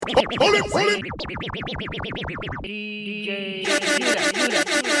DJ Luda.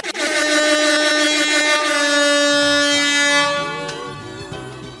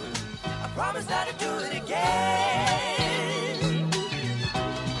 I promise not to do it again.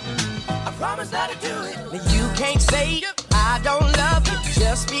 I promise not to do it. Now you can't say I don't love you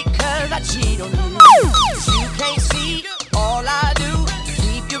just because I cheat on you. You can't see all I do to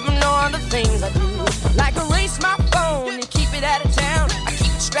keep you from knowing the things I do. Like erase my phone and keep it out of town. I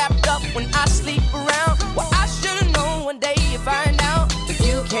keep it strapped up when I sleep around. Well, I should've known one day you find out that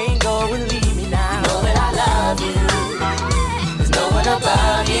you can't go and leave me now. You know that I love you. There's no one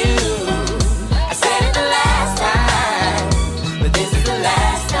above you. I said it the last time, but this is the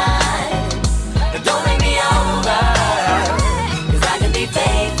last time. But don't make me over, 'cause I can be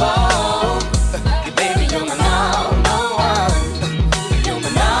faithful. You baby, you're my number one. You're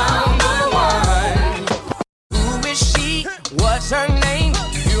my number one. Who is she? What's her name?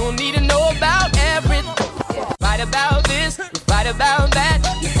 You don't need to know about everything. Fight about this, fight about that.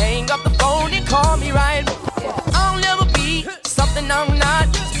 You hang up the phone and call me right. I'll never be something I'm not.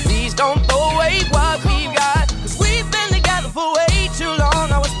 So please don't throw away what we've got. 'Cause we've been together for way too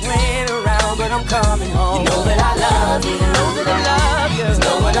long. I was playing around, but I'm coming home. You know that I love you. You know that I love you. There's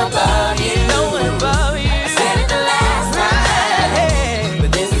no one above you. No one above you. I said it the last time,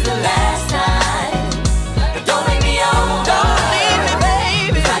 but this is the last time. But don't make me over. Don't leave me,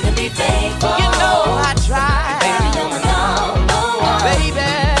 baby. 'Cause I can be faithful. You know I try. Baby, you're my number one. Baby,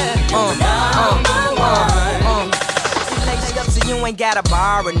 you're my number one. Lace up so you ain't gotta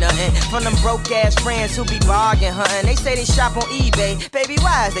borrow nothing from them broke ass friends who be bargain hunting. They say they shop on eBay, baby,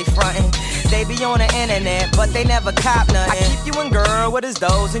 why is they frontin'? They be on the internet, but they never cop nothing. I keep you in girl with his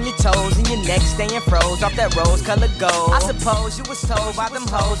toes and your toes and your neck staying froze off that rose-colored gold. I suppose you was told by them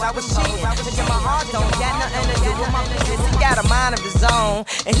hoes I was cheating. Thinking my heart don't got nothing to do with my business. He got a mind of his own,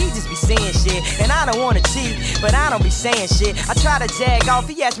 and he just be saying shit. And I don't wanna cheat, but I don't be saying shit. I try to jag off,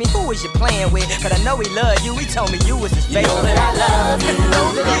 he asked me who was you playing with, but I know he loved you. He told me you was his favorite. You know that I love you. You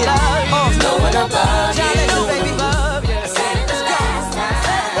know that I love you. There's no one above you. Trying to do, baby, love you. I said it the last time.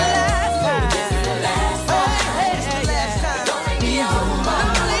 This is the last time. Don't make me over.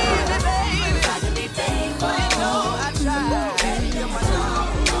 Don't leave me, baby. 'Cause I can be faithful. You know I try. Baby, you're my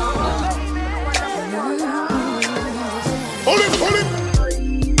Hold it, hold it.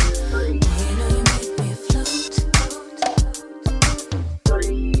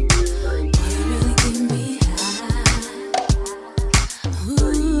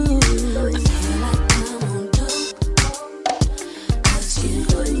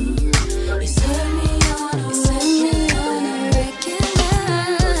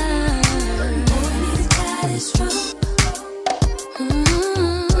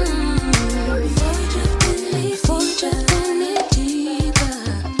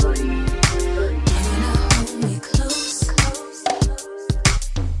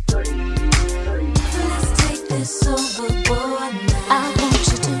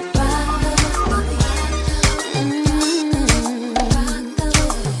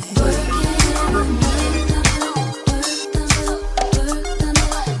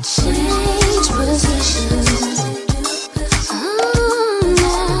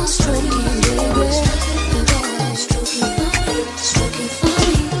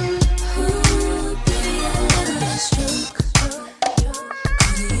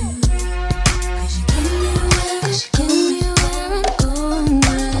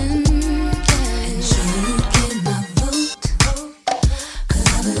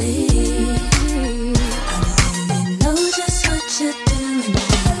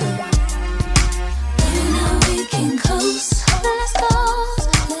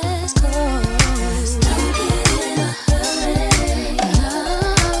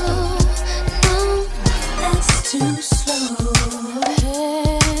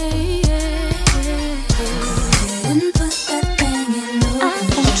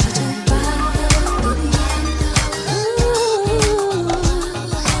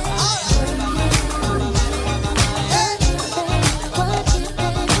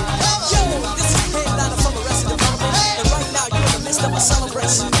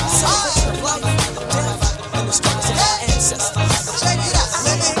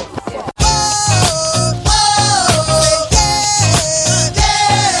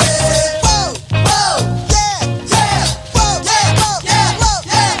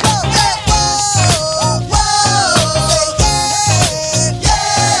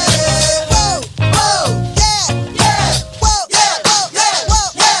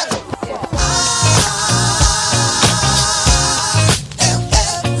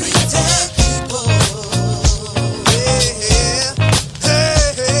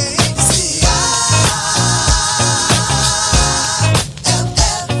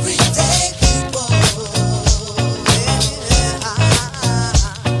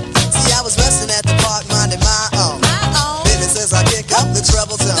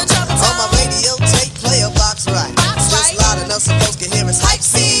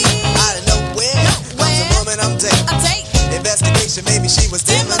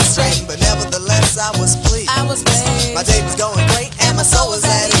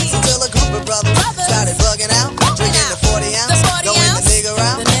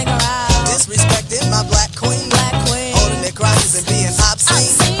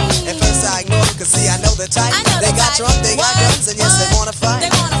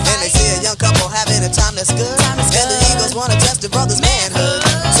 the brothers' manhood.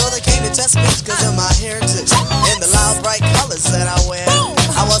 So they came to test me because of my heritage and the loud bright colors that I wear.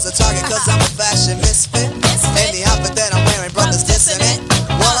 I was a target because I'm a fashion misfit. And the outfit that I'm wearing, brothers dissing it.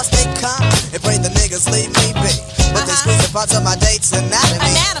 Well, I stay calm and pray the niggas leave me be. But they squeeze the parts of my date's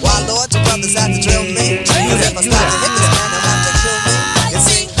anatomy. Why, Lord, your brothers have to drill me. Cause if I stop to hit this man, they'll have to kill me. And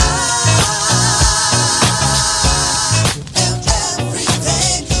sing, I am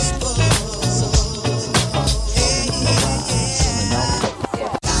everything people. Hey,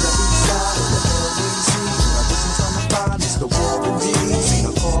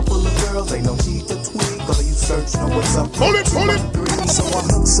 Ain't no need to tweak, all you search know what's up. Pull it. So I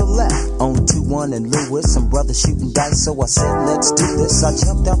hooked select on 2-1 and Lewis. Some brothers shooting dice, so I said, let's do this. I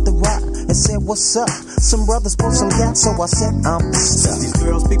jumped out the ride and said, what's up? Some brothers pulled some gas, so I said, I'm stuck. These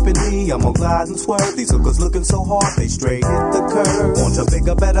girls peeping me, I'm gonna glide and swerve. These hookers looking so hard, they straight hit the curve. Want to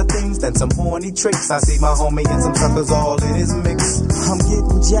bigger, better things than some horny tricks. I see my homie and some suckers all in his mix. I'm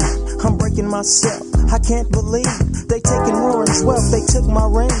getting jacked, I'm breaking myself. I can't believe they taking Warren's wealth. They took my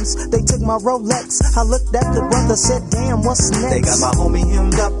rings, they took my Rolex. I looked at the brother, said, damn, what's next? They got my homie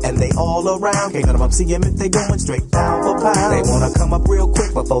hemmed up and they all around. Can't none of them see him if they going straight down for pound. They wanna come up real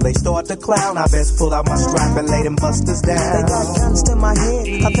quick before they start to clown. I best pull out my strap and lay them busters down. They got guns to my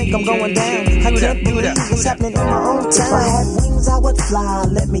head, I think I'm going down. I can't believe what's happening in my own town. If I had wings, I would fly,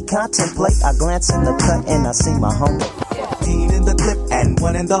 let me contemplate. I glance in the cut and I see my homie. 15 in the clip and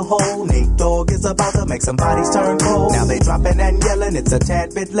 1 in the hole. Nate Dogg is about to make some bodies turn cold. Now they dropping and yelling, it's a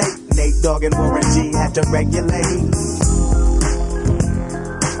tad bit late. Nate Dogg and Warren G had to regulate.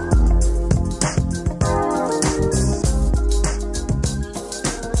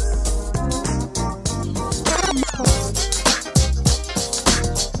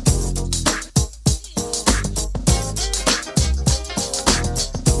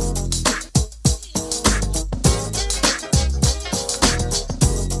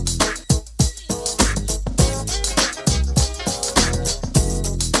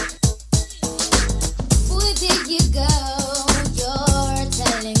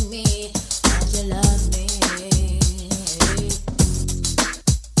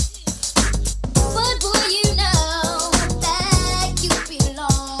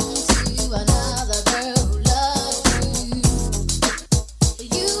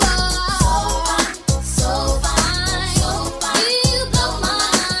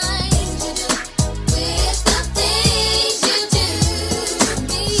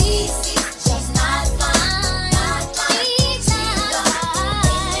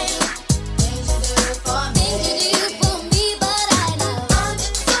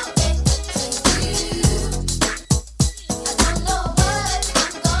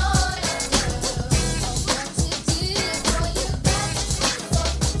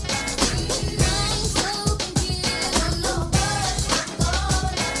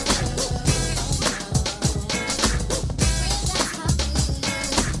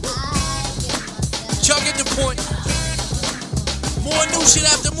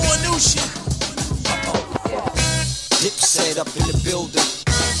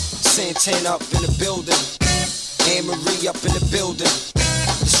 Up in the building, Anne Marie up in the building.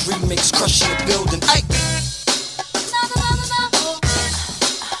 This remix crushing the building. Ay.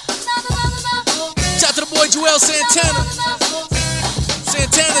 Shout to the boy Joel Santana.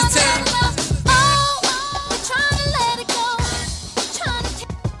 Santana's town.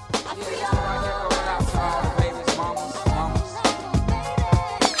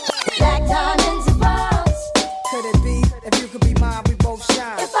 Black diamonds and pearls. Could it be if you could be mine, we both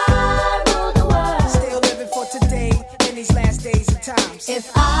shine? If I rule the world, still living for today in these last days and times.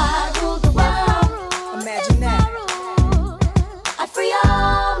 If I rule the world, imagine that. I'd free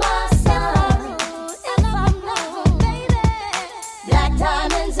all my sons. If I'm not, baby. Black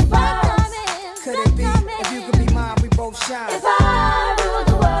diamonds and pearls. Could it be if you could be mine, we both shine? If I rule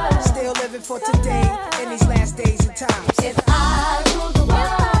the world, still living for today in these last days and times. If I rule the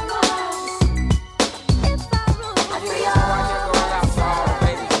world.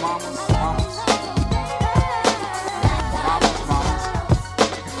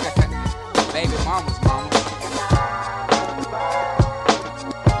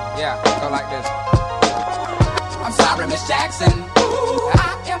 Miss Jackson, ooh,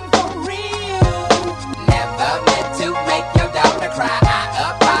 I am for real. Never meant to make your daughter cry.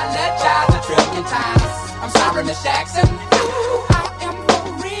 I apologize a trillion times. I'm sorry, Miss Jackson, ooh, I am for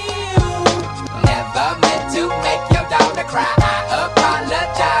real. Never meant to make your daughter cry. I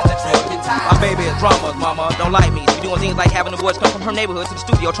apologize a trillion times. My baby is drama, mama, don't like me. be doing things like having the boys come from her neighborhood to the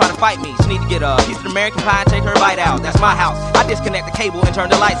studio trying to fight me. She need to get a piece of American pie and take her bite out. That's my house. I disconnect the cable and turn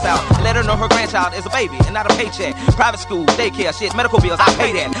the lights out and let her know her grandchild is a baby and not a paycheck. Private school, daycare, shit, medical bills, I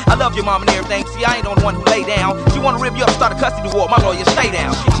pay that. I love your mom and everything. See, I ain't the one who lay down. She wanna rip you up and start a custody war. My lawyer, stay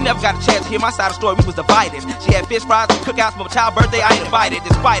down. She never got a chance to hear my side of the story. We was divided. She had fish fries and cookouts for my child's birthday. I ain't invited.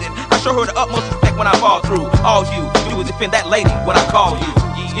 Despite it, I show her the utmost respect when I fall through. All you do is defend that lady when I call you.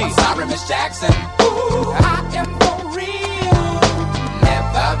 Yeah. I'm sorry, Miss Jackson. Ooh, I am for real.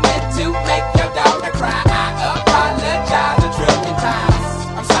 Never meant to make your daughter cry. I apologize a trillion times.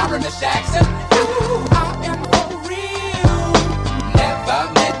 I'm sorry, Miss Jackson. Ooh, I am for real.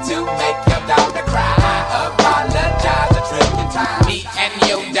 Never meant to make your daughter cry. I apologize a trillion times. Me and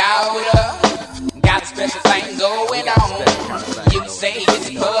your daughter got a special thing going on. You say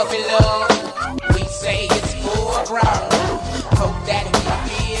it's puppy love. We say it's full grown. Hope that we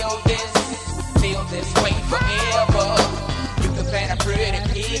feel this way forever. You can plan a pretty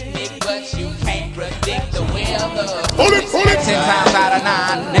picnic, but you can't predict the weather. Hold it. 10 times out of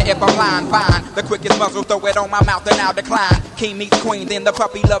 9. Now if I'm lying, fine. The quickest muzzle, throw it on my mouth and I'll decline. King meets queen, then the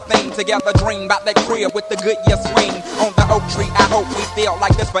puppy love thing. Together dream about that crib with the good year swing. On the oak tree, I hope we feel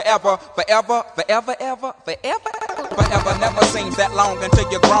like this forever. Forever, forever, ever, forever. Forever never seems that long until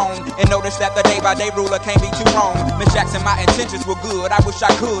you're grown. And notice that the day-by-day ruler can't be too wrong. Miss Jackson, my intentions were good. I wish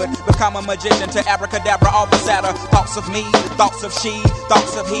I could become a magician to abracadabra all the sadder. Thoughts of me, thoughts of she,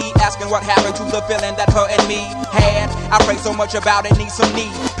 thoughts of he. Asking what happened to the feeling that her and me had. I pray so much about it, need some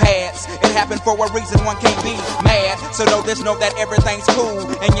knee pads. It happened for a reason, one can't be mad. So know this, know that everything's cool.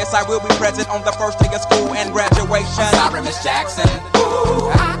 And yes, I will be present on the first day of school and graduation. I'm sorry, Miss Jackson.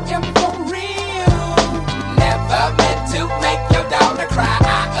 Ooh, I am for real. Never meant to make your daughter cry.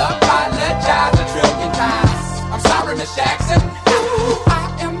 I apologize a trillion times. I'm sorry, Miss Jackson. Ooh,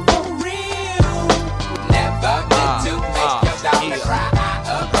 I am for real. Never meant to make your daughter cry. I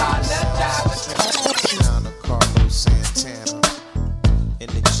apologize a trillion times. Down to Carlos Santana in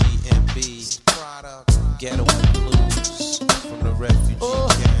the GMB. Ghetto and blues from the refugee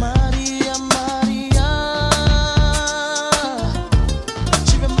camp. Maria, Maria.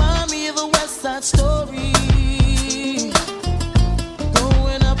 She remind me of a West Side Story.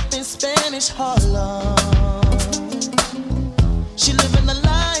 Growing up in Spanish Harlem. She living a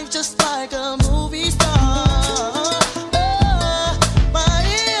life just like a movie star.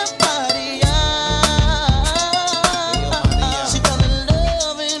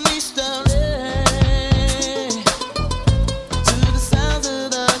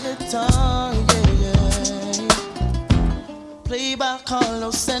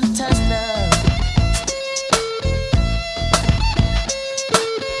 Carlos Santana.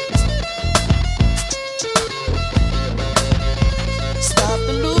 Stop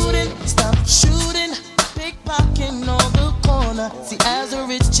the looting, stop the shooting, pickpocketing on the corner. See, as the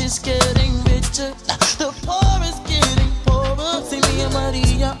rich is getting richer, the poor is getting poorer. See me and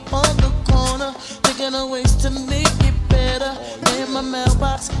Maria on the corner, thinking of ways to make it better. In my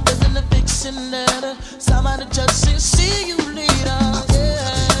mailbox, there's an eviction letter. Somebody judge and see you later.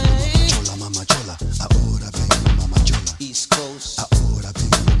 East Coast. Ahora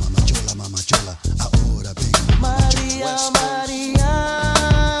vengo, mama chola. Ahora vengo, Maria, Maria.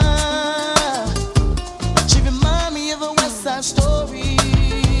 She remind me of a West Side Story.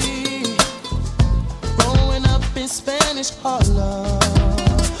 Growing up in Spanish Harlem.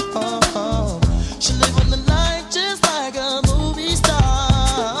 She live on the life just like a movie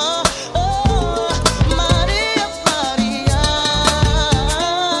star. Maria, Maria.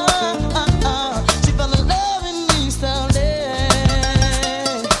 She fell in love in East LA.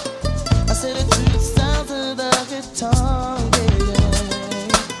 I said it to the sound of the guitar,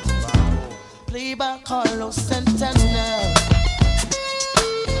 yeah. Played by Carlos Santana.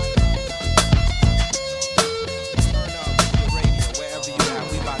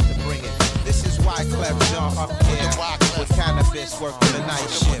 Up here with cannabis working the night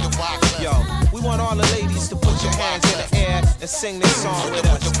shift. Yo, we want all the ladies to put your hands in the air and sing this song with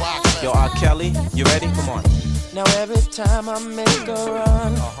us. Yo, R. Kelly, you ready? Come on. Now every time I make a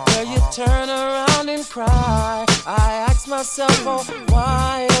run, girl, you turn around and cry. I ask myself, oh,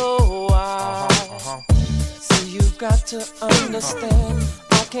 why, oh, why? So you've got to understand,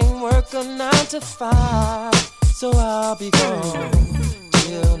 I can't work a 9 to 5, so I'll be gone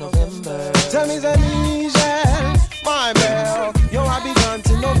till November. Tell me that my bell. Yo, I be gone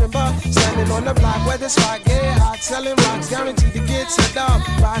till November. Standing on the block where the spot get hot. Selling rocks, guaranteed to get set up.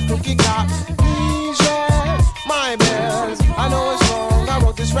 By cookie cop. My bells. I know it's wrong. I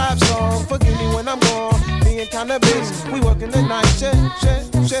wrote this rap song. Forgive me when I'm gone. Me and cannabis, we working the night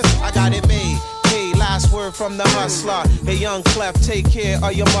shift. I got it made. Hey, last word from the hustler. Hey, young Clef, take care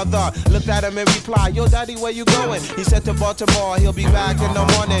of your mother. Looked at him and replied, yo, daddy, where you going? He said to Baltimore, he'll be back in the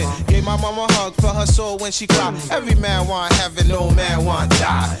morning. Gave my mama a hug for her soul when she cried. Every man want heaven, no man want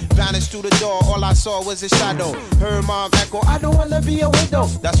die. Vanished through the door, all I saw was a shadow. Heard mom echo, I don't wanna be a widow.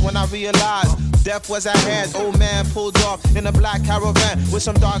 That's when I realized death was at hand. Old man pulled off in a black caravan with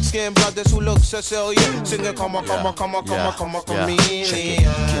some dark-skinned brothers who look Sicilian, singing, come on, come on, come on, come on, come on, come on.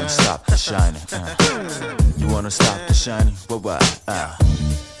 Can't stop the shining. You wanna stop the shining? What?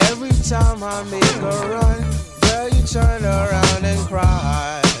 Every time I make a run, girl, you turn around and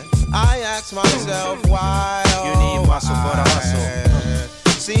cry. I ask myself why. You need muscle for the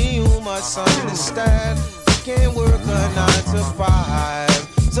hustle. See, you must understand. I can't work a 9 to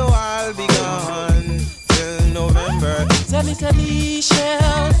 5, so I'll be gone till November. Tell me,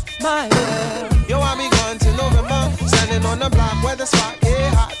 shell my hair. Yo, I'll be gone till November. Standing on the block where the spot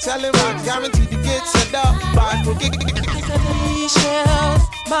get hot. Telling rock, guaranteed to get set up by cookie.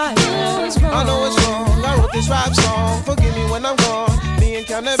 My hair. I know it's wrong. I wrote this rap song. Forgive me when I'm gone. Me and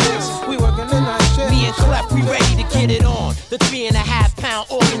cannabis, we working the night shift. Me and Clef, we ready to get it on. The 3.5 pound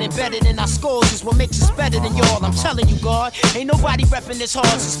organ embedded in our skulls is what makes us better than y'all. I'm telling you, God, ain't nobody repping this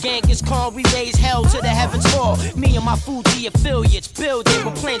hard since Genghis Khan. We raise hell to the heavens fall. Me and my Fuji affiliates building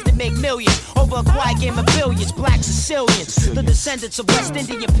with plans to make millions over a quiet game of billions. Black Sicilians, the descendants of West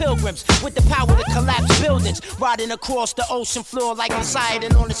Indian pilgrims with the power to collapse buildings, riding across the ocean floor like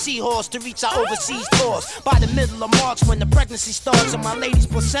Poseidon on a seahorse to reach our overseas tours. By the middle of March, when the pregnancy starts and my lady's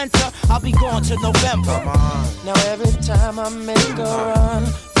placenta, I'll be gone till November. Now every time I make a run,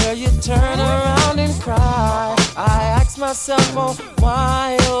 girl, you turn around and cry. I ask myself, oh,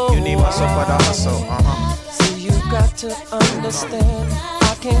 why, oh, you need muscle for the hustle, So you got to understand,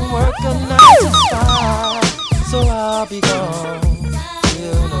 I can't work a 9 to 5, so I'll be gone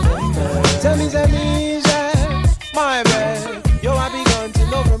till November. Tell me, yeah, my bad. Yo, I be gone till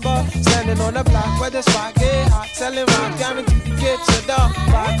November. Standing on the block where the spot get hot. Selling rock, guaranteed to get to the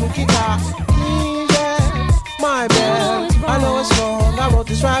by cookie car. Yeah, my bad. I know it's wrong. I wrote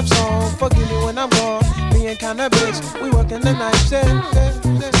this rap song. Forgive me when I'm gone. Me and cannabis, we working the night shift.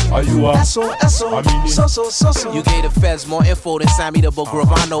 Are you a so? You gave the feds more info than Sammy the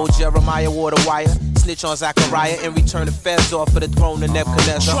Bogravano, Jeremiah Waterwire. Snitch on Zachariah and return the feds off for the throne of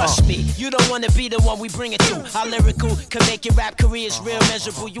Nebuchadnezzar. Trust me, you don't wanna be the one we bring it to. Our lyrical can make your rap careers real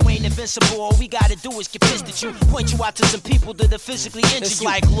miserable. You ain't invincible, all we gotta do is get pissed at you. Point you out to some people that are physically injured. It's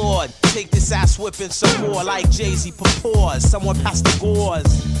like, Lord, take this ass whipping some more. Like Jay-Z, pause, someone pass the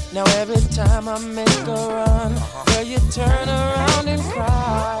gauze. Now every time I make a run, girl, you turn around and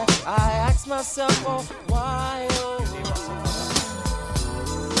cry. I ask myself, oh, why, oh.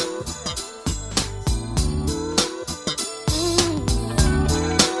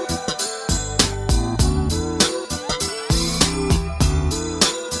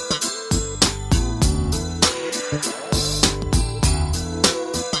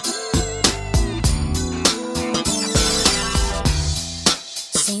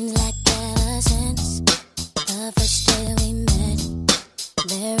 Seems like ever since the first day we met,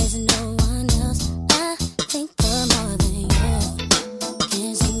 there is no one else I think of more than you.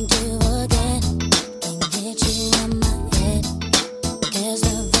 Can't seem to forget, can't get you on my head. There's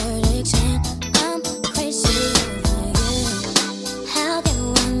no verdict and I'm crazy over you. How can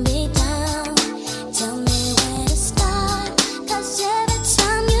one be down? Tell me where to start, 'cause every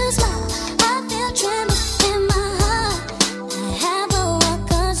time you smile, I feel tremors in my heart. I have a one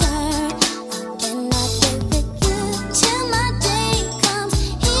concern, I cannot live with you till my day comes.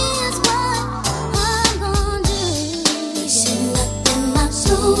 Here's what I'm gonna do. You should not in my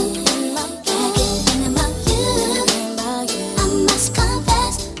soul, thinking about you. I must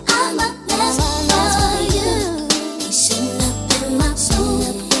confess, I'm a mess for you. You should not in my soul,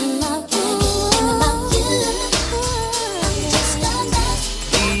 thinking about you. Just a mess.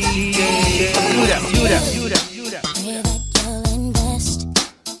 Pray that you'll invest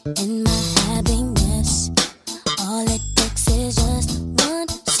in my happiness. All it takes is just one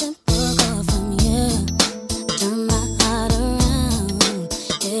simple call from you. Turn my heart around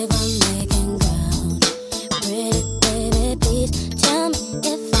if I'm making ground. Pretty baby, please tell me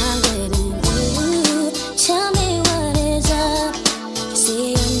if I'm getting you. Tell me what is up. You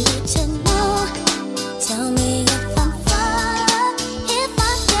see, I need to know. Tell me if I'm far, if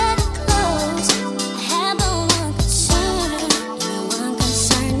I'm getting close. I have a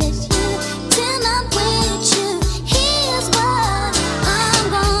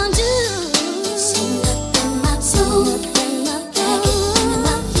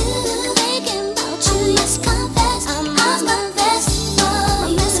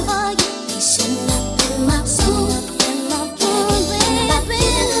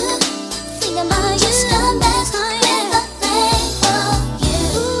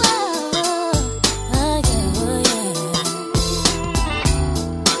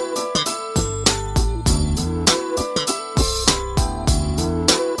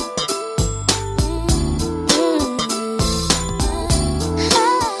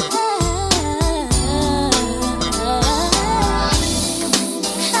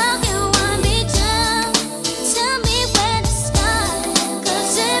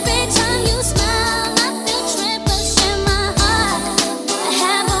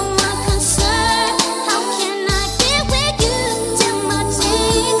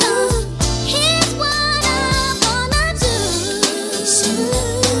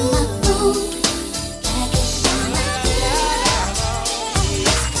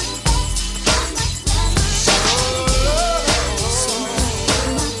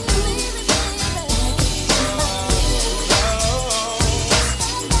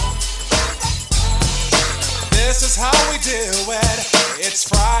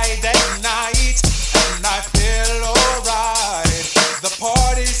Friday night, and I feel alright. The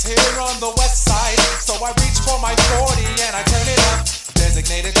party's here on the west side, so I reach for my 40 and I turn it up.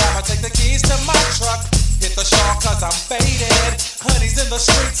 Designated driver, take the keys to my truck. Hit the shawl cause I'm faded. Honey's in the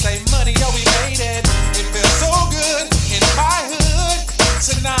streets, say money, yo, we made it. It feels so good in my hood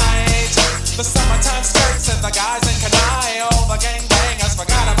tonight. The summertime skirts and the guys in Kanai. All the gangbangers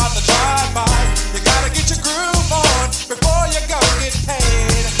forgot about the drive-by. You gotta get your groove on before you go get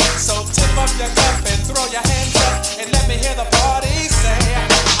paid. So tip up your cup and throw your hands up and let me hear the party say,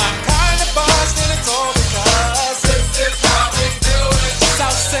 I'm kinda buzzed and it's all because this is how we do it.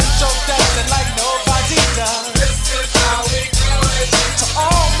 South Central does it like nobody does. This is how we do it. To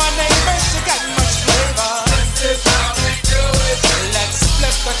all my neighbors, you got much flavor. This is how we do it. Let's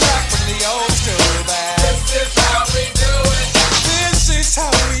flip the track from the old school back. This is how we do it. This is how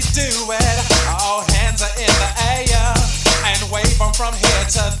we do it. All hands are in the air and wave them from here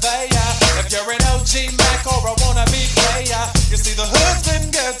to there. If you're an OG Mac or a wannabe player, you see the hood's been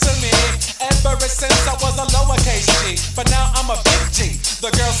good to me ever since I was a lowercase G. But now I'm a big G. The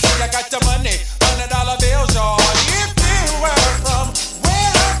girls say I got the money, $100 bills, y'all. If you were from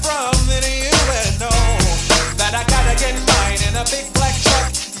where I'm from, then you would know that I gotta get mine in a big black truck.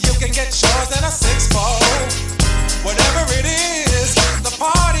 You can get yours in a 6-4. Whatever it is, the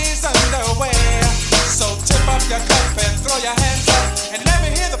party's underway. So tip up your cup and throw your hands up and let me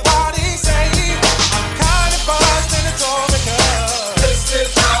hear the party say, I'm kinda buzzed and it's all because this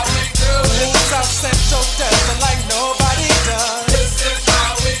is how we do it. South Central does it like nobody does. This is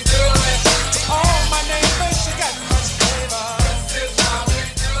how we do it. To all my neighbors, you got much flavor. This is how we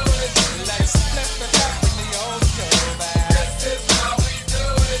do it. Let's flip the cup from the old school back. This is how we do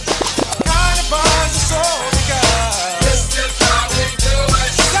it. Kinda buzzed, it's all because this is how we do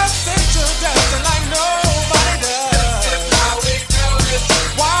it. South Central does it like nobody does. This is how we do it.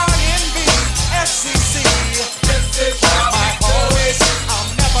 YNB, FCC. This is how my always, I'll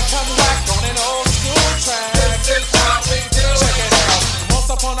never come back on an old school track. This is how we do it. Check it out. Once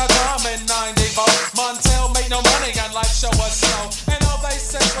upon a time in 94, Montel made no money and life show was slow. And all they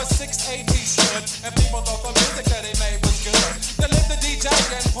said was 6'8" he stood. And people thought the music that he made was good. They lived the DJ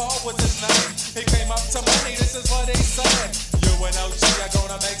and Paul was his name. He came up to money, this is what he said. You and OG are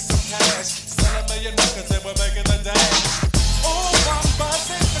gonna make some cash. Sell $1 million records and we're making the dash. Oh, I'm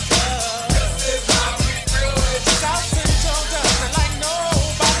buzzing because this is how we do it. South Central does it like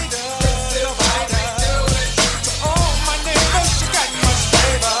nobody does. Nobody does. To all my neighbors, you got much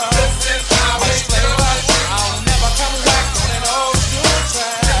flavor. This is how we do it. I'll never come back on an old school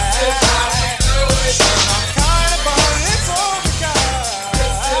track. This is how we do it. I'm kinda buzzed, it's all because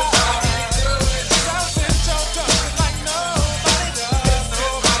this is how we do it. South Central does it like nobody does.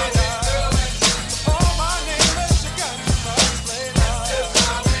 Nobody does. To all my neighbors, you got much flavor. This is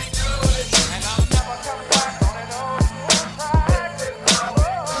how we do it. And I'll never come back on an old school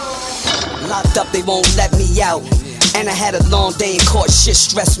track. Locked up, they won't let me out. And I had a long day in court, shit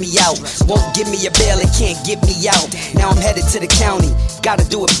stressed me out. Won't give me a bail, it can't get me out. Now I'm headed to the county, gotta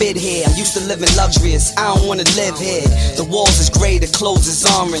do a bid here. I'm used to living luxurious, I don't wanna live here. The walls is gray, the clothes is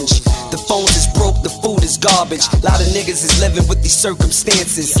orange. The phones is broke, the food is garbage. Lot of niggas is living with these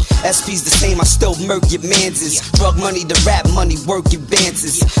circumstances. SP's the same, I still murk your manses. Drug money to rap money, work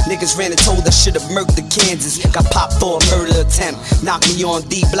advances. Niggas ran and told I should've murked the Kansas. Got popped for a murder attempt. Knocked me on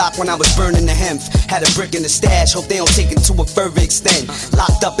D block when I was burning the hemp. Had a brick in the stash, hope they don't take it to a further extent.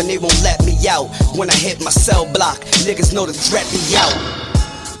 Locked up and they won't let me out. When I hit my cell block, niggas know to threat me out.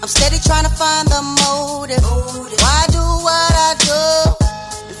 I'm steady trying to find the motive. Why do what I do?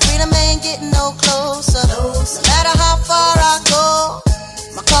 The freedom ain't getting no closer. No matter how far I go,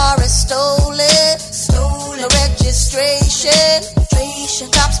 my car is stolen. No registration.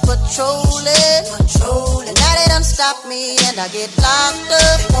 Cops patrolling. And now they done stop me and I get locked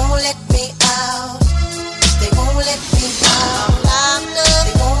up. They won't let me out. They won't let me out. Locked up.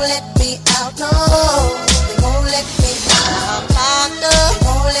 They won't let me out. No. They won't let me out. Locked up. They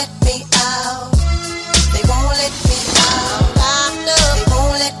won't let me out. They won't let me out. Locked up. They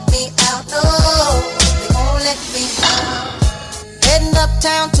won't let me out. No. They won't let me out. Heading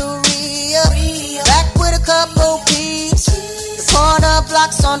uptown to Rio. Back with a couple peeps. The corner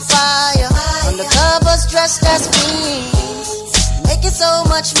block's on fire. Undercovers dressed as fiends. Making so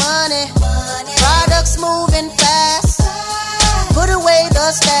much money. Products moving fast. Put away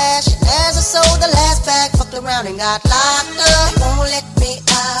the stash. And as I sold the last bag, fucked around and got locked up. They won't let me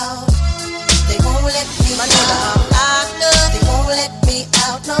out. They won't let me out. I'm locked up. They won't let me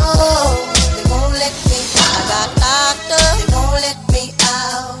out. No. They won't let me out. I got locked up. They won't let me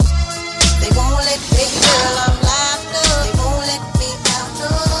out. They won't let me out. Girl, I'm locked up. They won't let me out.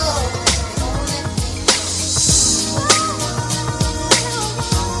 No.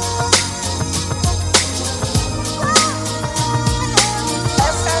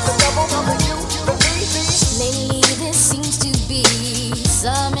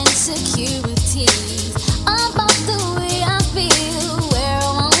 insecurities about the way I feel, where I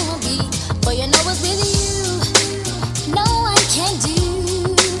wanna be. But you know it's with you, no one can do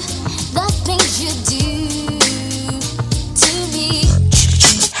the things you do to me.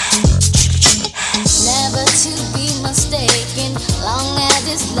 Never to be mistaken, long as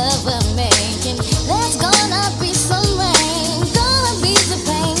it's love we're making. There's gonna be some rain, gonna be some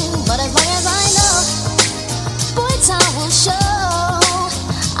pain, but as long as I know, boy, time will show.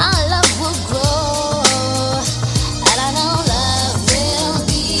 Our love will grow, and I know love will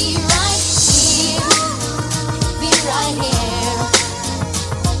be right here, be right here,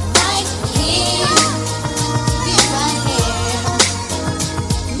 right here, be right here.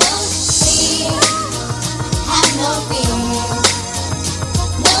 No fear, have no fear,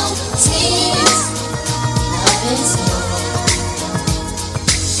 no tears, love is here.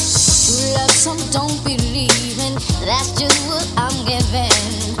 True love, some don't believe in, that's just what I'm giving.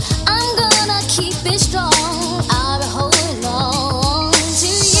 I'm gonna keep it strong, I'll be holding on to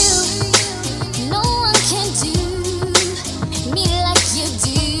you. No one can do me like you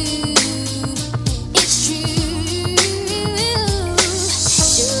do, it's true.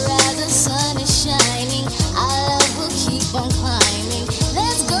 Sure as the sun is shining, our love will keep on climbing.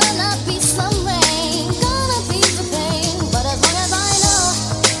 There's gonna be some rain, gonna be some pain, but as long as I know,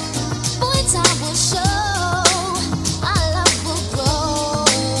 boy, time will show. Our love will grow,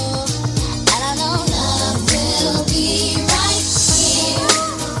 and I know love will be right here,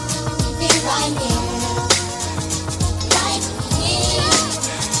 be right here, right here,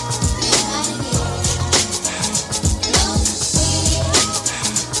 be right here. No fear,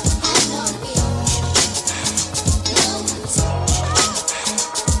 have no fear, no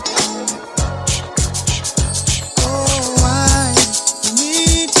Oh, I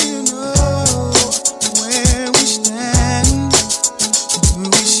need to know where we stand. Do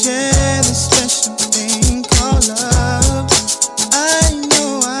we share this special thing called love? I know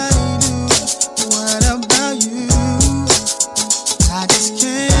I do. What about you? I just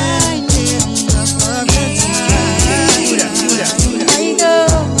can't get enough of your time. I go.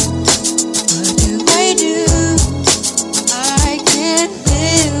 What do I do? I can't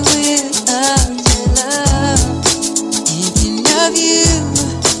live without your love. Thinking of you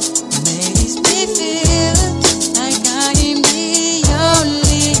makes me feel like I am the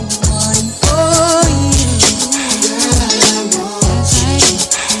only one for you. Girl, I want to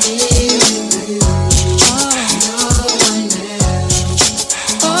be with you. No one else,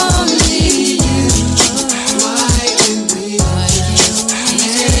 only you. Why can't we just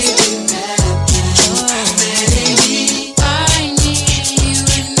make it happen? Baby, I need you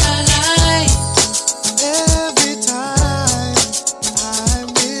in my life. Every time I'm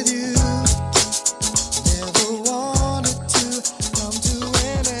with you, never wanted to come to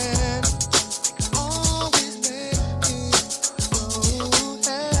an end. Always make me so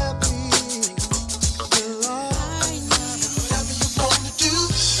happy. You're all I need. Whatever you wanna do,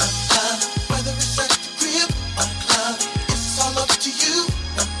 whether it's at the crib or the club, it's all up to you.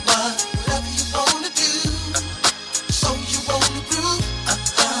 Whatever you wanna do, so you wanna groove,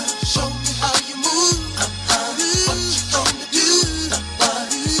 show me how you move. What you gonna do?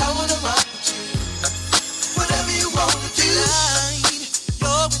 I wanna rock with you. Whatever you wanna do.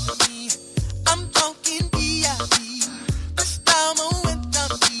 You're with me. I'm talking VIP. This time I went down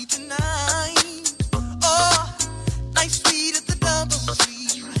to see tonight. Oh, nice sweet at the double C.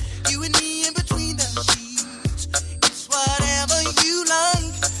 You and me in between the sheets. It's whatever you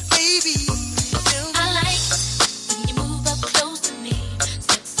like, baby. Tell me. I like when you move up close to me,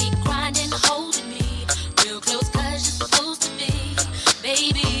 sexy grinding, holding me real close 'cause you're supposed to be,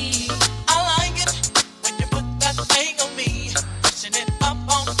 baby. I like it when you put that thing on me, pushing it up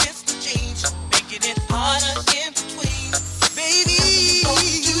on against the jeans, making it harder in between, baby.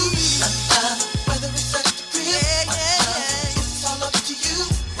 Whether it's at the crib, it's all up to you.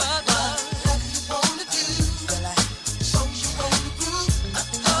 Whatever you wanna do, so you wanna groove,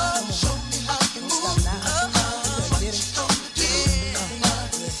 show me how you move. What you gonna do?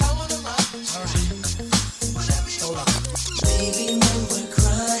 I wanna rock with you. Whatever you want. Baby, when we're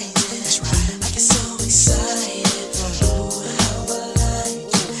crying, I get so excited. Oh, how I like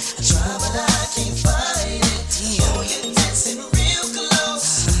it. I try, but I can't fight it. Oh, you're dancing real close,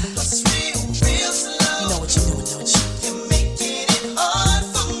 but it's real slow. You know what you're doing, don't you? You're making it hard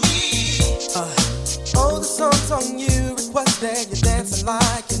for me. Oh, the song's on you, requested. You're dancing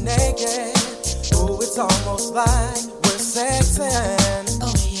like you're naked. Oh, it's almost like we're sexing.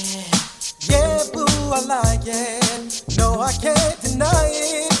 Oh, yeah. Yeah, boo, I like it. No, I can't deny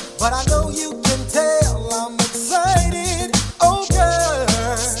it. But I know you can tell I'm excited. Oh,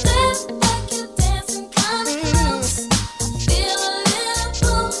 girl. Stay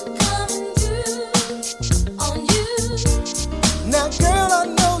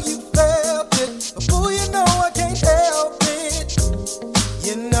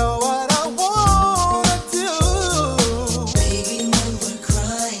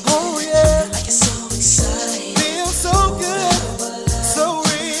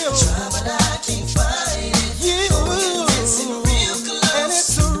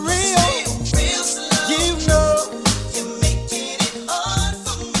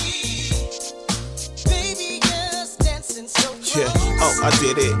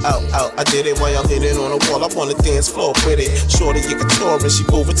out. I did it while y'all hit it on the wall. I wanna dance floor with it. Shorty, you can tour and she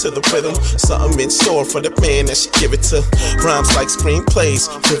moving to the rhythm. Something in store for the man that she give it to. Rhymes like screenplays,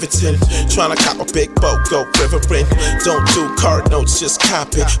 riveting. Tryna cop a big boat, go rivering. Don't do card notes, just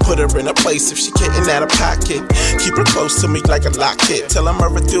cop it. Put her in a place if she getting out of pocket. Keep her close to me like a locket. Tell them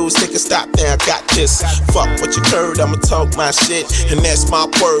other dudes they can stop now, I got this. Fuck what you heard, I'ma talk my shit. And that's my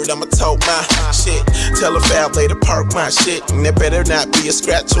word, I'ma talk my shit. Tell a valet to park my shit. And there better not be a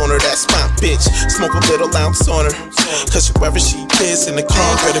scratch on her, that's my bitch. Smoke a little ounce on her, cause whoever she is in the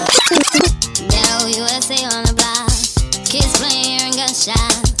car better. Ghetto USA on the block. Kids playing hearing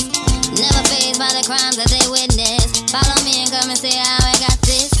gunshots. Never fazed by the crimes that they witness. Follow me and come and see how I got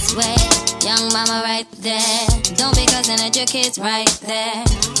this way. Young mama right there. Don't be cussing at your kids right there.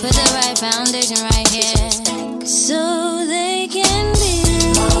 Put the right foundation right here, so they can be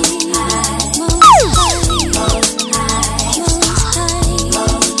most high, most high, most high,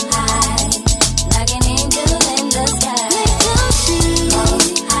 most high, like an angel in the sky. Make them feel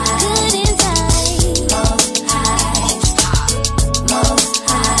good inside. Most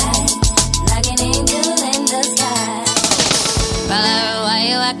high, like an angel in the sky. Brother, why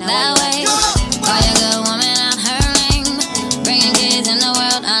you act that way? Call your good woman out her name. Bringing kids in the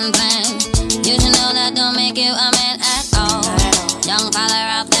world unplanned. You should know that don't make you a man at all. Young father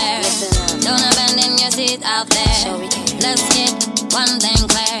out there, don't abandon your seeds out there. Let's get one thing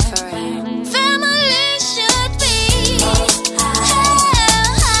clear. Family should be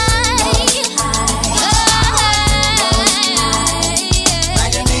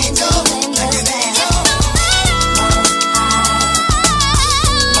like an angel, like an angel.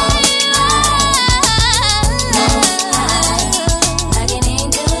 Like an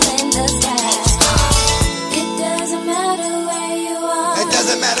angel in the sky. It doesn't matter where you are. It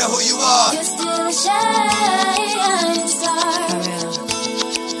doesn't matter who you are. You're still a shining star.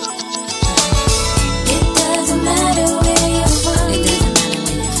 It doesn't matter where you're from. It doesn't matter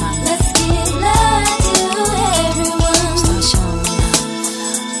where you're from. Let's give love to everyone. Start showing love.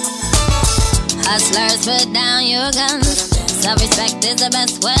 Hustlers, put down your guns. Self-respect is the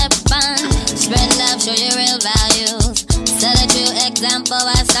best weapon. Spread love, show your real values. Set a true example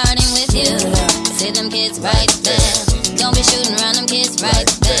by starting with you. See them kids right there. Don't be shooting around them kids right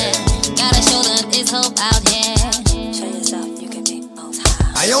there. Gotta show them it's hope out here. Show yourself you can be most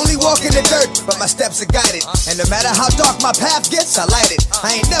high. I only walk in the dirt, but my steps are guided. And no matter how dark my path gets, I light it.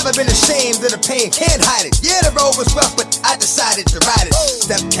 I ain't never been ashamed of the pain, can't hide it. Yeah, the road was rough, but I decided to ride it.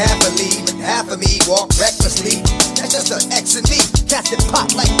 Step carefully, but half of me walk recklessly. That's just an X in me. Cats that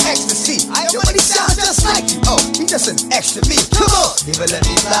pop like ecstasy. Yo, but he sounds just like you. Oh, he just an extra me. Come on, either let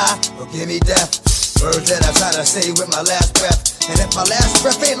me fly or give me death. Words that I try to say with my last breath. And if my last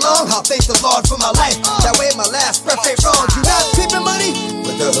breath ain't long, I'll thank the Lord for my life. That way my last breath ain't wrong. You not keeping money?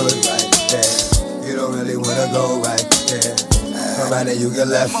 With the hood right there. You don't really wanna go right there. Come right there, you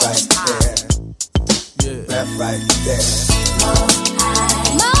get left right there. Left right there.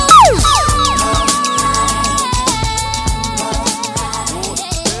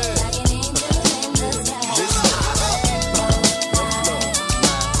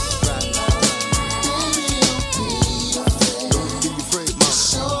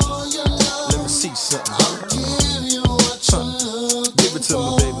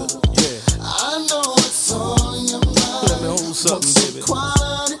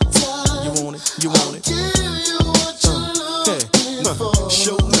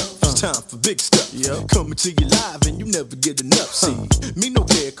 Coming to you live and you never get enough. See, me no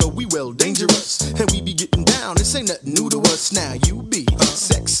care, cause we well dangerous. And we be getting down, this ain't nothing new to us. Now you be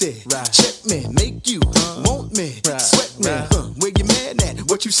sexy, check me, make you want me, sweat me. Where you mad at?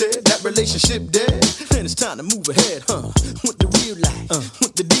 What you said? That relationship dead? Then it's time to move ahead, What the real like?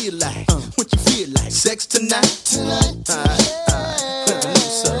 What the deal like? What you feel like? Sex tonight? Tonight.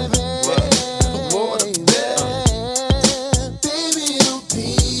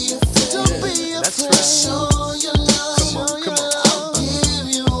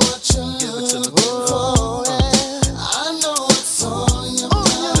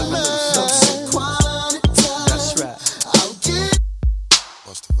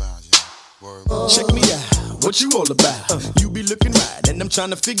 What you all about? You be looking right, and I'm trying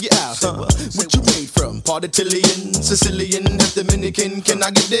to figure out what you made from. Part Italian, Sicilian, half Dominican. Can I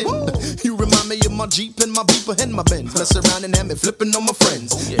get in? You remind me of my Jeep and my Beeper and my Benz. Mess around and have me flipping on my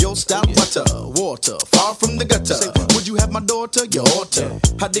friends. Your style, butter, water, far from the gutter. Would you have my daughter? You ought to.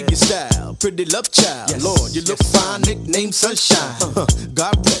 I dig your style, pretty love child. Lord, you look fine, nickname Sunshine.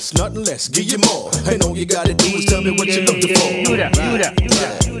 God bless, nothing less, give you more. And all you gotta do is tell me what you're looking for. Luda.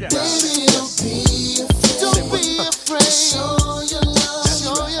 Don't be afraid. Show your love,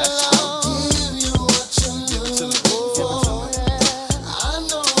 show your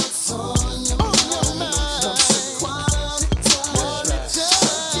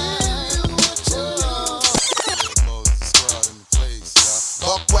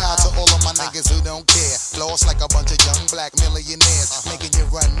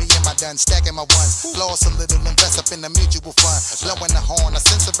and my ones. Lost a little, invest up in the mutual fund. Blowing the horn, a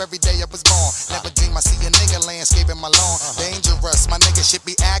sense of every day I was born. Never dream I see a nigga landscaping my lawn. Dangerous, my nigga should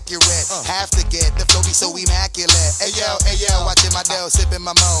be accurate. Have to get the flow be so immaculate. Hey yo, watching my dough, sipping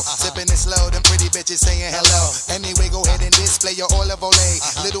my mo. Sipping it slow, them pretty bitches saying hello. Anyway, go ahead and display your olive ole.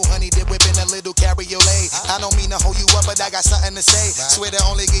 Little honey dip whipping a little cabriolet. I don't mean to hold you up, but I got something to say. Swear to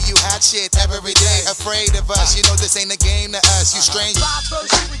only give you hot shit every day. Afraid of us, you know this ain't a game to us. You strange.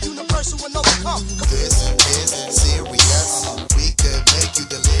 This is serious. We could make you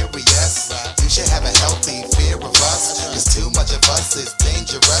delirious. You should have a healthy fear of us. Cause too much of us is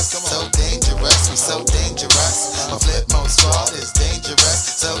dangerous. So dangerous, we so dangerous. My flip mode squad is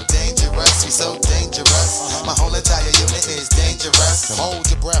dangerous. So dangerous, we so dangerous. My whole entire unit is dangerous. Hold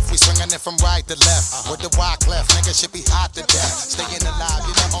your breath, we swinging it from right to left. With the wide cleft, nigga should be hot to death. Staying alive,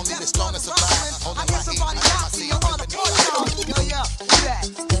 you know only this long as survive. Holding my heat, I got my seat.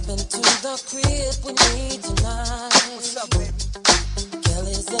 Step into the crib with me tonight. What's up, baby?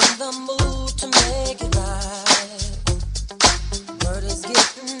 Kelly's in the mood to make it right. Word is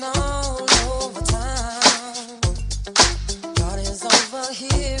getting all over town. Party's over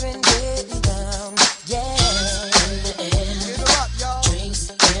here and getting down. Yeah. In the air, drinks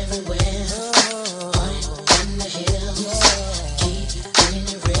everywhere. Party in the hills, keep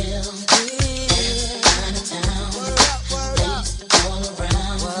it real. Out of town, ladies all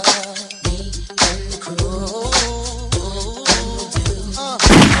around. Me and the crew.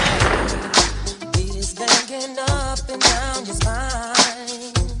 Beat is banging up and down your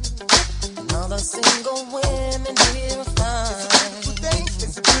spine. And all the single women here are fine.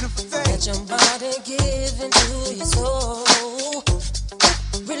 It's a beautiful thing. Let your body give into your soul.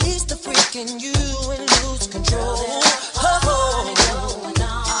 Release the freak in you and lose control.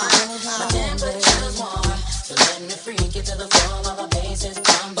 My temperature's warm, so let me freak you to the floor while the bass is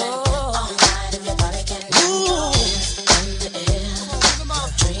pumping. All night if your body can move. In the air,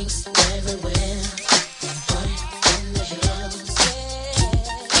 drinks everywhere. Party in the hills.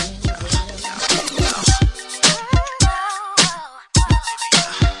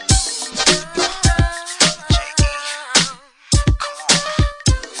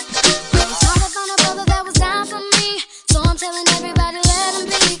 It's hard to find a brother that was down for me, so I'm telling everybody let him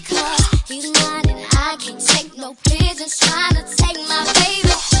be. 'Cause he's mine and I can't take no pigeons trying to take my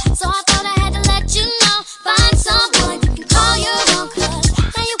baby. So I thought I had to let you know, find someone you can call your own. 'Cause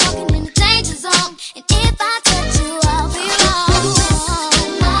now you're walking in the danger zone, and if I touch you, I'll be wrong.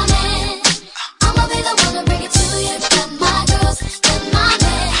 My man, I'ma be the one to bring it to you. Got my girls and my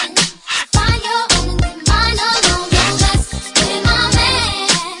man. Find your own and leave mine alone. Don't mess with my man.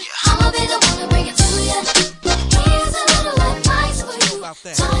 I'ma be the one to bring it to you. Here's a little advice for you.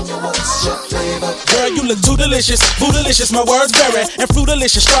 Find your own. Girl, you look too delicious, foodalicious, my words berry. And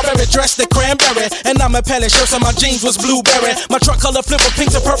fruitalicious, strawberry dressed in cranberry. And I'm a pellet, shirts on my jeans was blueberry. My truck color flip from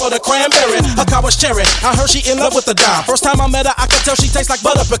pink to purple to cranberry. Her car was cherry, I heard she in love with the dime. First time I met her, I could tell she tastes like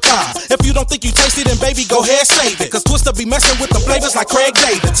butter pecan. If you don't think you taste it, then baby, go ahead, save it. Cause Twister be messing with the flavors like Craig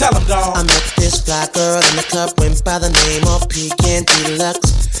David. Tell him, dawg. I met this fly girl in the club, went by the name of Pecan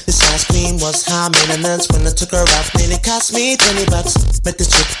Deluxe. This ice cream was high maintenance. When I took her out, nearly cost me $20. Met this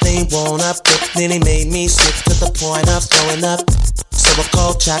chick named One Up, it nearly made me sick to the point of throwing up. So I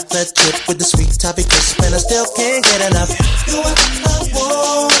called chocolate chip with the sweet toffee crisp, and I still can't get enough. You're what I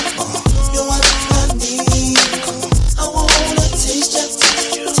want, you're what I need. I wanna taste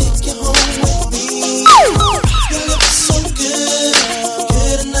you, take you home with me. You look so good,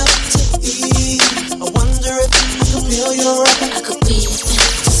 good enough to eat. I wonder if I could feel your up. I could be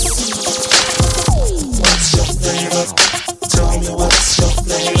fantasy. What's your flavor? Tell me what's your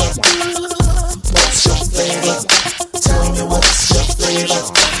flavor. What's your flavor? Tell me what's your flavor.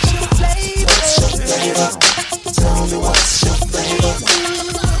 What's your flavor? Tell me what's your flavor.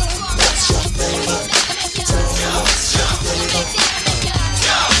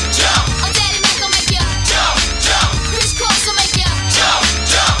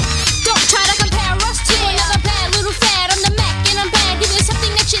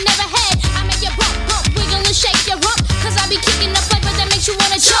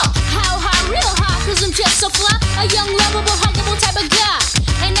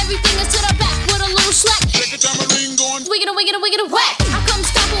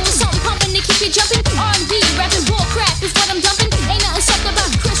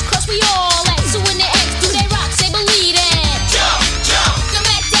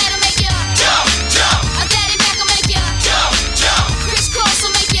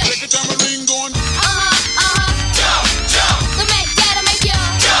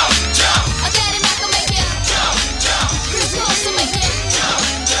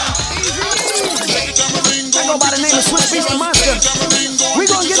 go by the name of Swiss Beast the Monster. We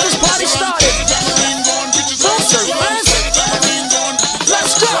gonna get this party started. Closer, man.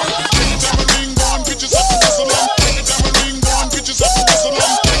 Let's go.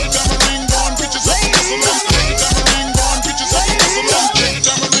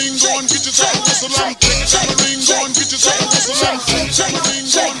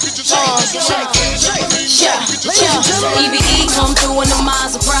 EBE come through in the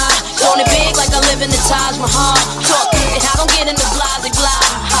minds of pride. Throwing it big like I live in the Taj Mahal. Talk it, I don't get in the blase blah.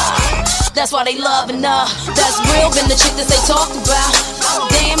 That's why they loving her. That's real, been the chick that they talked about.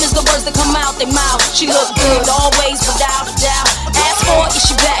 Damn is the words that come out their mouth. She look good always without a doubt. Ask for it,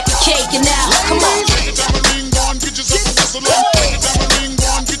 she back and caking out. Come on.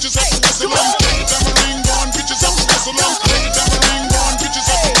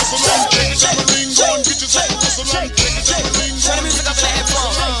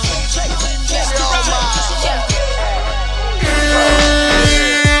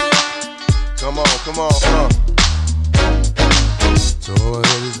 Come on, So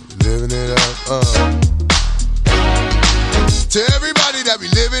living it up, To everybody that be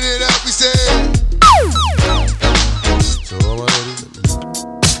living it up, we say. So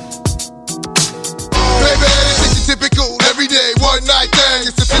baby, it's your typical everyday one night thing.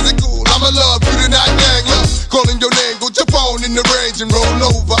 It's a physical. I'ma love you tonight, gang. Love calling your name, go jump on in the range and roll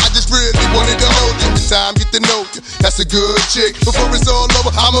over. I just really wanted to hold you. The time get to know you. That's a good chick. Before it's all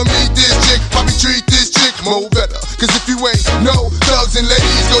over, I'ma meet this chick. Probably treat this chick more better. Cause if you ain't no thugs and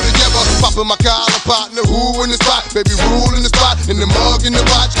ladies go together. Popping my collar partner, who in the spot? Baby, rule in the spot. In the mug, in the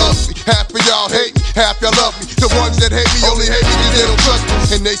watch, ugly. Half of y'all hate me, half y'all love me. The ones that hate me only hate me cause they don't trust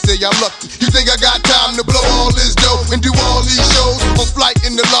me. And they say I'm lucky. You think I got time to blow all this dough and do all these shows? On flight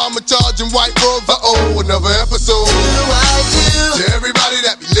in the llama charging white robes. Uh-oh, another episode. To everybody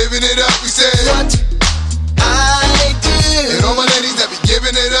that be living it up, we say what I do. And all my ladies that be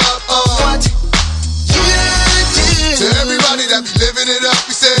giving it up, what you do. To everybody that be living it up,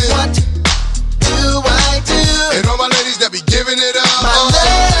 we say what do I do. And all my ladies that be giving it up, come on,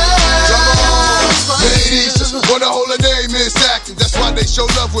 ladies, wanna hold a name is acting. That's why they show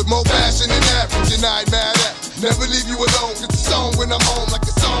love with more passion than average. And I ain't mad at me. Never leave you alone. It's a song when I'm home, like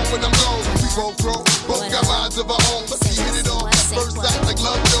a song when I'm gone. We both grown, both got minds of our own. Let's hit it on first sight like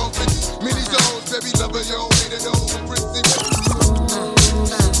love Jones. Many zones, baby, lover, yo, ain't it over.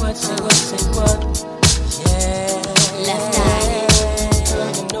 Say what? Yeah. Left Eye,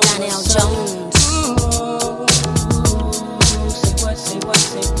 Donnell Jones.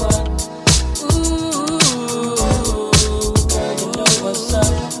 Say what? Ooh, girl, you know what's up.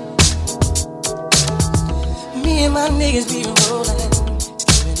 Me and my niggas be rolling,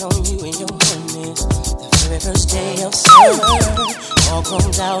 steaming on you and your homies. The very first day of summer, all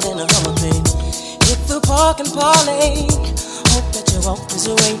comes out in a Hummer, baby. Hit the park and parlay. Hope that you walk this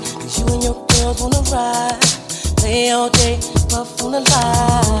away, cause you and your girls wanna ride. Play all day, puff on the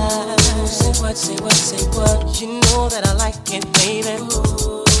line. Say what? You know that I like it, baby.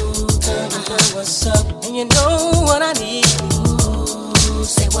 Ooh, girl, you know what's up, and you know what I need. Ooh,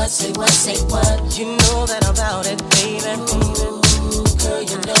 say what? You know that I'm about it, baby. Ooh, girl,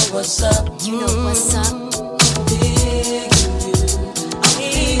 you know what's up. You know what's up. Digging you, I'm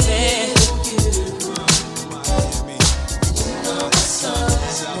leaving.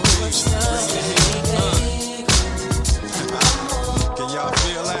 Can y'all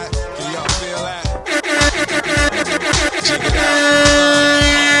feel that?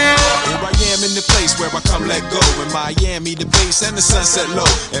 Here I am in the place where I come let go. In Miami, the bass and the sunset low.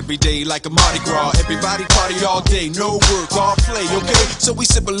 Every day like a Mardi Gras. Everybody party all day, no work, all play, okay? So we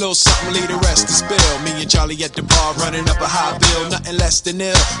sip a little something, leave the rest to spill. Me and Charlie at the bar running up a high bill. Nothing less than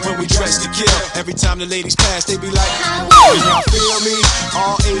ill when we dress to kill. Every time the ladies pass, they be like, can y'all feel me?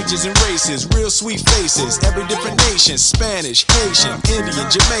 All ages and races, real sweet faces. Every different nation, Spanish, Haitian, Indian,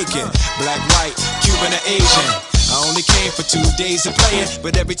 Jamaican, black, white, Cuban, or Asian. I only came for 2 days of playing,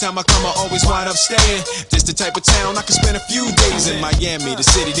 but every time I come I always wind up staying. This the type of town I can spend a few days in. Miami, the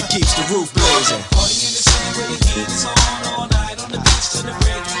city that keeps the roof blazing. Party in the city where the heat is on all night on the beach till the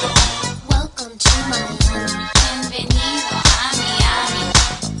break of dawn. Welcome to Miami, bienvenido a Miami.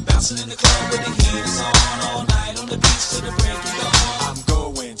 Bouncing in the club where the heat is on all night on the beach till the break of dawn. I'm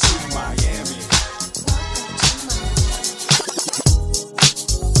going to Miami.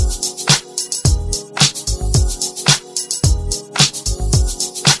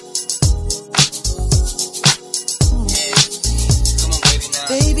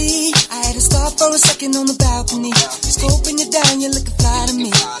 Baby, I had to stop for a second on the balcony. Scoping you down, you're looking fly to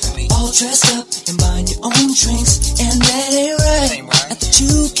me. All dressed up and buying your own drinks, and that ain't right. At the that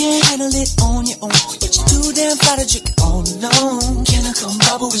you can't handle it on your own, but you're too damn fly to drink all alone. Can I come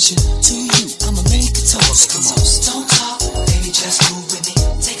bubble with you? To you, I'ma make a toast. Come on, don't talk, baby, just move with me.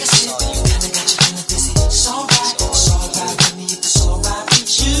 Take a sip, kinda got you feeling dizzy. It's alright with me if it's alright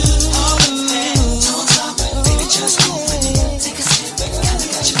with you. Don't talk, baby, just move with me. Take a sip, kinda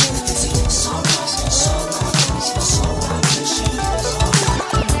got you feeling dizzy. It's alright with me if it's alright with you.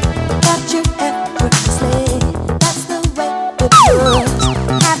 Got you effortlessly, that's the way it was.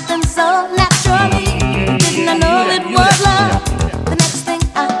 Happened so naturally, didn't I know it was love? The next thing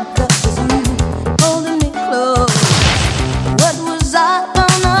I got was you holding me close. What was I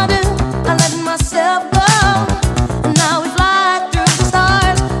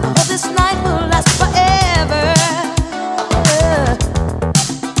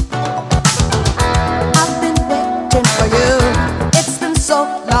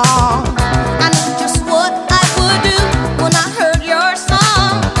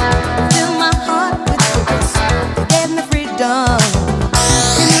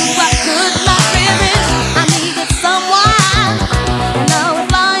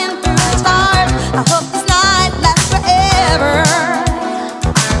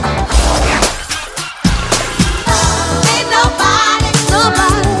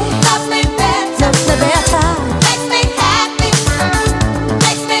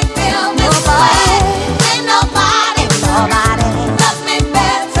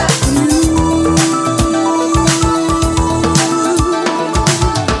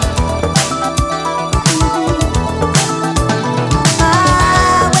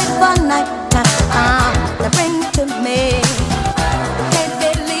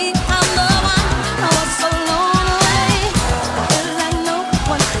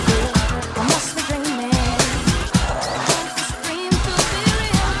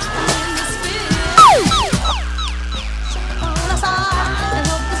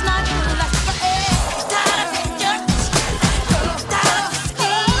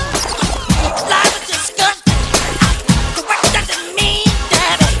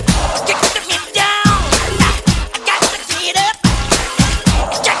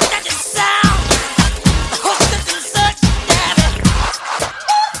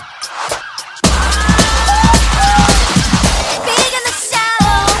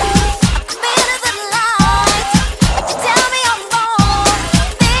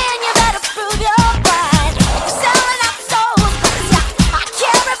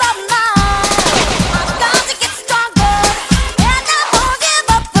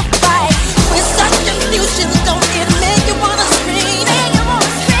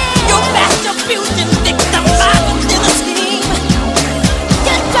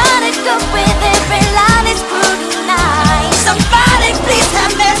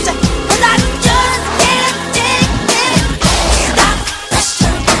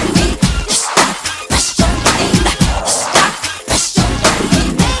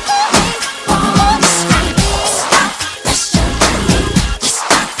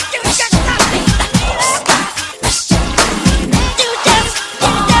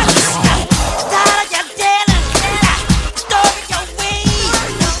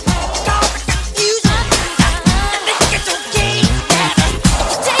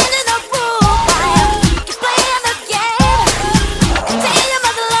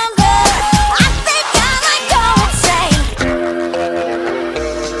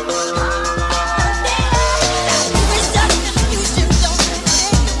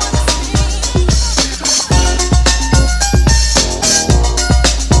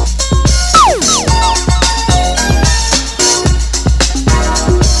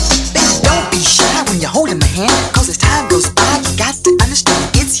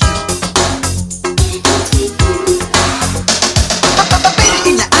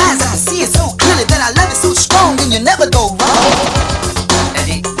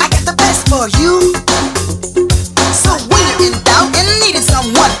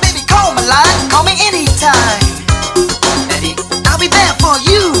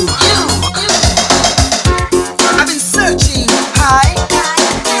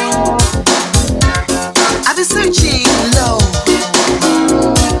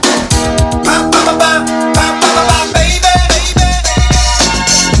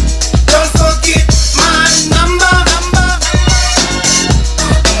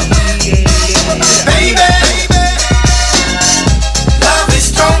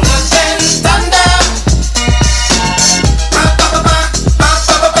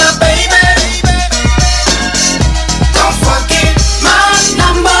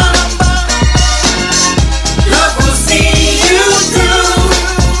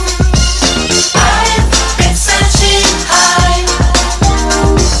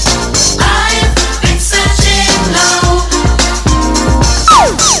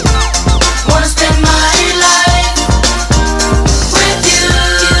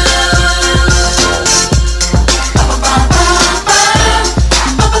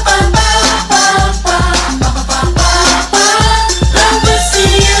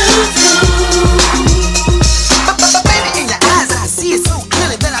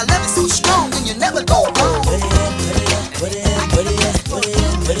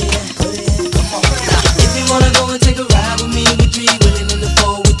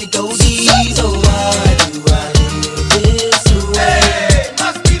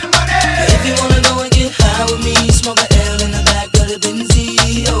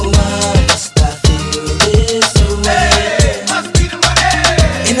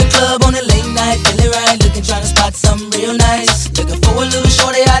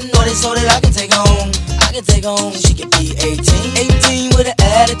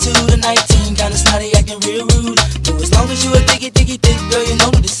 22 to 19, kinda snotty, acting real rude. But as long as you a diggy, thick, girl, you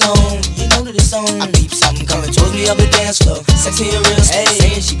know that it's on. You know that it's on. I peep something coming towards me up the dance floor. Sexy and real,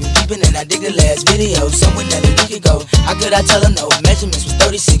 saying she been peeping, and I dig the last video. Someone that a week ago. How could I tell her no? Measurements was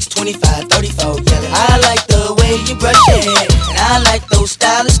 36, 25, 34. Yelling, I like the way you brush your hair, and I like those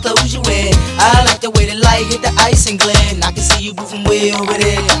stylish clothes you wear. I like the way the light hit the ice and glint. I can see you moving way over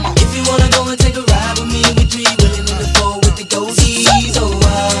there. If you wanna go and take a ride with me, we three willing in the four with the goldies. Oh,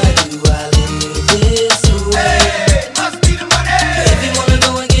 why do I live this way? Must be the money. If you wanna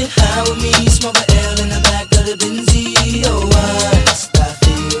go and get high with me, smoke a L in the back of the Benzie. Oh, why must I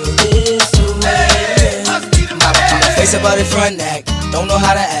feel this way? Must be the money. I'm a face about the front act, don't know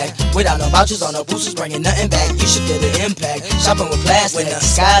how to act. Without no vouchers on no boosters, bringing nothing back. You should feel the impact. Shopping with plastic. When the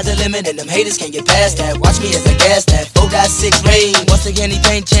sky's the limit and them haters can't get past that. Watch me as I gas that 4.6 range. Once again,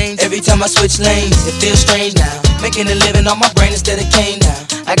 anything change. Every time I switch lanes, it feels strange now. Making a living on my brain instead of cane now.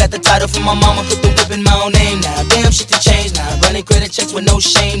 I got the title from my mama, put the whip in my own name now. Damn shit to change now. Running credit checks with no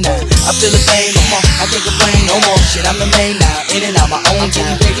shame now. I feel the pain no more. I can't complain no more. Shit, I'm the main now. In and out my own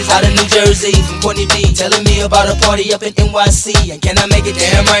town. Pages out of New Jersey from Courtney B. Telling me about a party up in NYC. And can I make it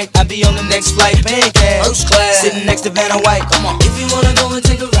damn right? I'll be on the next flight, paying cash, first class, sitting next to Vanna White. Come on. If you wanna go and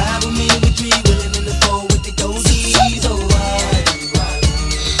take a ride with me, we three willing in the four with the goldies. Oh, why do I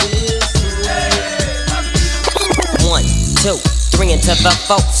live this way? 1, 2, 3 into the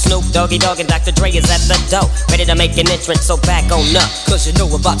 4. Snoop Doggy Dogg and Dr. Dre is at the door, ready to make an entrance, so back on up, cause you know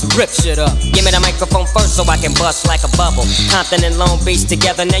we're about to rip shit up. Give me the microphone first so I can bust like a bubble. Compton and Long Beach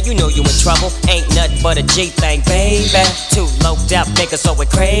together, now you know you in trouble. Ain't nothing but a G thing, baby. Too loped out niggas, so we're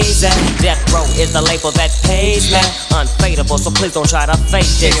crazy. Death Row is the label that pays me. Unfadable, so please don't try to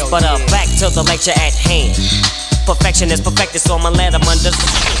fake this. But back to the lecture at hand. Perfection is perfected, so I'ma let them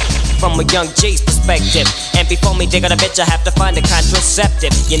understand from a young G's perspective. And before me dig on a bitch, I have to find a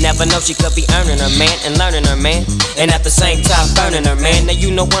contraceptive. You never know, she could be earning her man and learning her man, and at the same time burning her man. Now you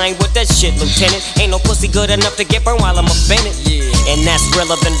know I ain't with that shit, Lieutenant. Ain't no pussy good enough to get burned while I'm offended. And that's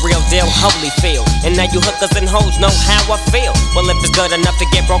realer than real deal, Holyfield. And now you hookers and hoes know how I feel. Well, if it's good enough to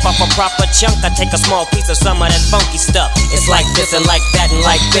get broke off a proper chunk, I take a small piece of some of that funky stuff. It's like this and like that and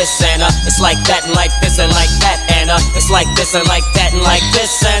like this and it's like that and like this and like that and it's like this and like that and like this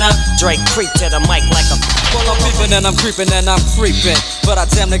and Drake creep to the mic like a. Well, I'm peeping and I'm creeping and I'm creeping, but I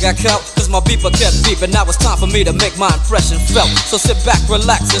damn near got caught, cause my beeper kept beeping. Now it's time for me to make my impression felt. So sit back,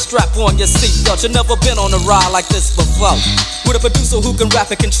 relax, and strap on your seatbelt. You've never been on a ride like this before, with a producer who can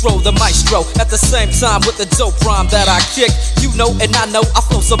rap and control the maestro. At the same time with the dope rhyme that I kick, you know and I know I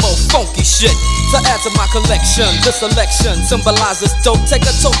flow some old funky shit. To add to my collection, this selection symbolizes dope. Take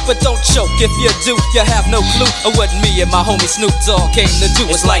a toke but don't choke. If you do, you have no clue of what me and my homie Snoop Dogg came to do.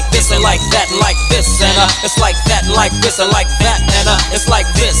 It's like this and like that and like this and it's like that and like this and like that and it's like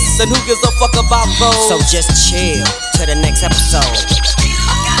this. And who gives a fuck about those? So just chill to the next episode.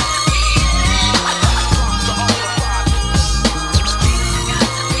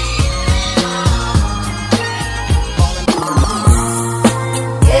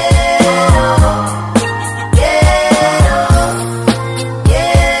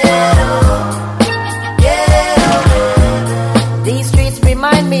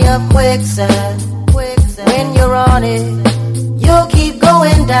 Quicksand. When you're on it, you'll keep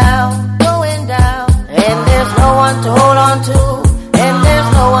going down. And there's no one to hold on to, and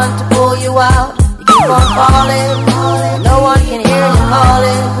there's no one to pull you out. You keep on falling, no one can hear you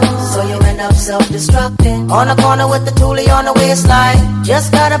calling, so you end up self-destructing. On the corner with the toolie on the waistline,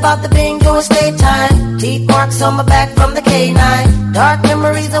 just got about the bingo and stay time. Teeth marks on my back from the K9. Dark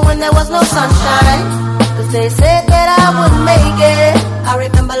memories of when there was no sunshine, cause they said that I wouldn't make it. I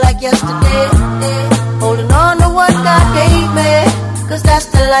remember like yesterday, holding on to what God gave me, cause that's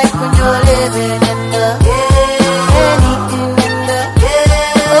the life when you're living in the and eating in the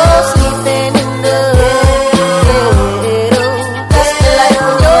sleeping in the that's the life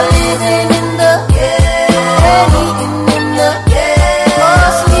when you're living in the and eating in the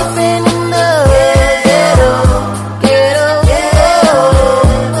sleeping in the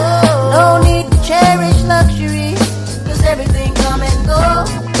no need to cherish luxuries, cause everything come and go.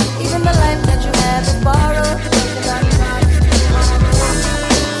 Even the life that you have is borrowed.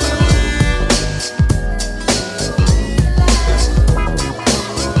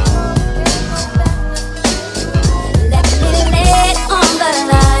 Let me lay it on the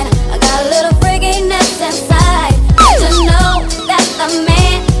line. I got a little freakiness inside. To know that a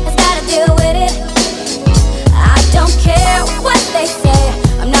man has gotta deal with it. I don't care what they say.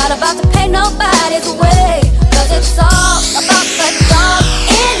 I'm not about to pay nobody's way, cause it's all about the dog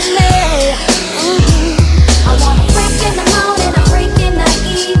in me. I want a freak in the morning, a freak in the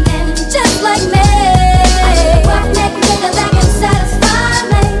evening.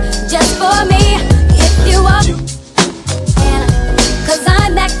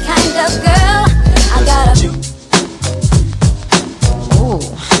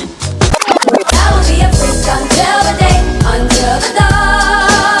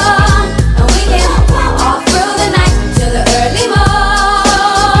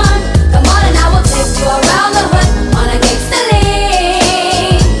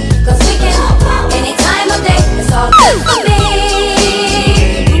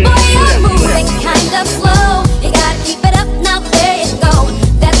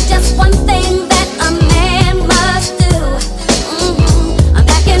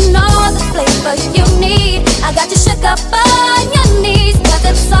 up on your knees, 'cause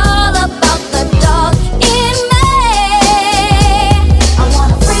it's all about the dog in me. I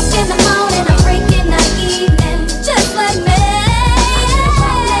want a freak in the morning, a freak in the evening. Just let me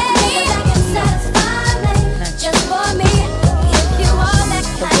satisfy me, just for me. If you are that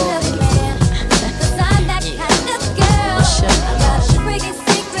kind of man, 'cause I'm that kind of girl. I got a freaking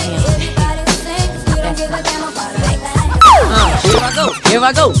secret, everybody sings, we don't give a damn about it like that. Here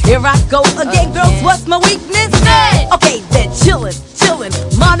I go again, girls. What's my weakness? Okay, then chillin',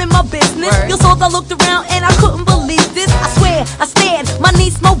 minding my business. Your souls, I looked around and I couldn't believe this. I swear, I stand, my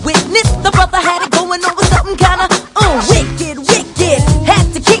niece, my witness. The brother had it going on with something kinda wicked.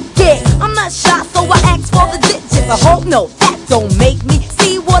 Had to kick it. I'm not shy, so I asked for the digits. I hope no, that don't make me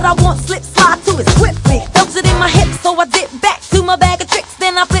see what I want. Slip, slide to it swiftly. Felt it in my hips, so I dip back to my bag of tricks.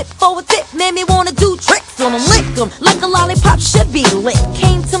 Then I flip for a tip, made me wanna do tricks on them, lick them like a lollipop should be licked.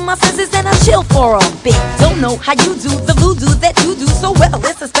 Came to my senses and I chill for a bit. Don't know how you do the voodoo that you do so well.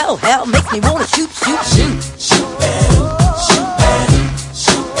 It's a spell, hell makes me wanna shoot. You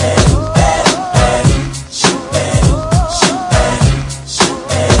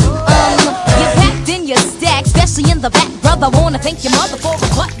packed in your stack, especially in the back, brother. Wanna thank your mother for a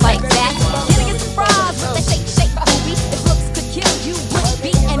butt like that. Getting a surprise with the shake, baby. If looks could kill you, would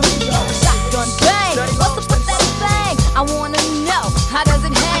be and me. Shotgun bang. What's up with that thing? I wanna know, how does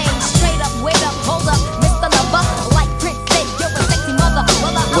it hang? Straight up, wait up, hold up, Mr. Lover. Like Prince said, you're a sexy mother.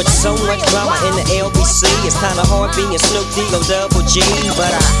 With so much drama in the LBC, it's kinda hard being Snoop D-O Double G.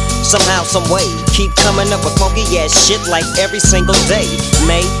 But I somehow, someway, keep coming up with funky ass shit like every single day.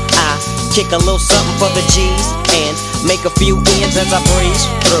 May I kick a little something for the G's and make a few ends as I breeze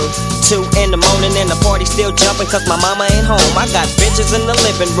through 2 in the morning and the party still jumping 'cause my mama ain't home. I got bitches in the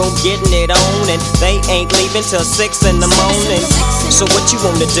living room getting it on and they ain't leaving till 6 in the morning. So what you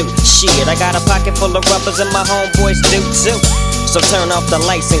wanna do? Shit, I got a pocket full of rubbers and my homeboys do too. So turn off the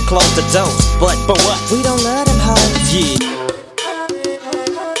lights and close the doors. But what? We don't let them hoes. Yeah.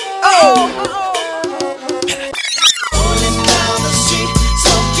 Rolling down the street,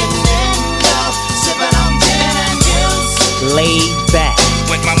 smoking in love, sipping on gin and juice. Laid back.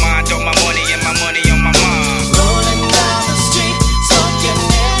 With my mind on my money and my money on my mind. Rolling down the street, smoking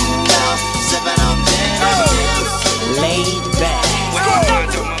in love, sipping on gin and juice. Laid back. With my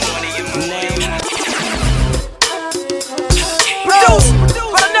mind on my money and my money on my mind.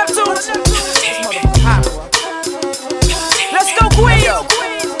 Let's go, Queen.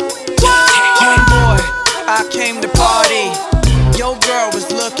 Homeboy, I came to party. Your girl was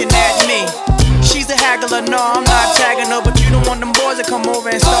looking at me. She's a haggler, no, I'm not tagging her, but you don't want them boys to come over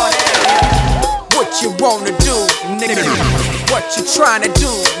and start acting. What you wanna do, nigga? What you trying to do,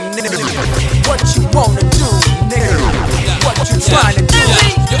 nigga? What you wanna do, nigga? What you trying to do?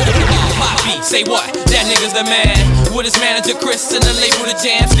 Poppy, say what? That nigga's the man. With his manager Chris and the label The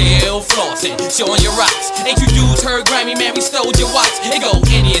Jam, still flossing, showing your rocks. Ain't you dudes heard Grammy, man, we stole your watch. It go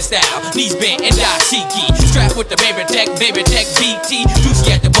Indian style, knees bent and dashiki. Strapped with the baby tech BT.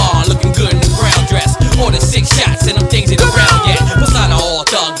 Juicy at the bar, looking good in the brown dress. Ordered 6 shots and them things ain't around yet. Persona all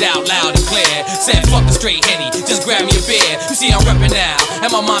thugged out loud and clear. Said fuck the straight Henny, just grab me a beer. You see I'm reppin' now,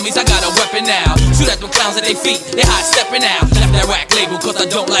 and my mommies, I got a weapon now. Shoot at them clowns at their feet, they hot steppin' out. Left that rack label cause I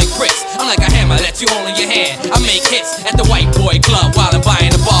don't like bricks. I'm like a hammer that you hold in your hand. I make hits at the white boy club while I'm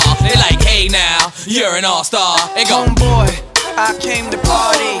buying the bar. They like, hey now, you're an all-star. And go, homeboy, I came to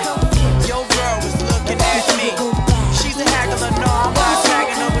party. Your girl was looking at me. She's a haggler, no, I'm not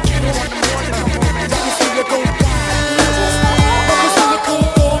tagging her, but you don't want them boys to come over and let me see you go down. Let me see you come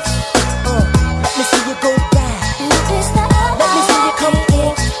bitch. Let me see you go down. Let me see you come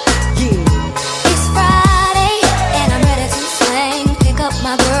bitch. Yeah. It's Friday and I'm ready to slang. Pick up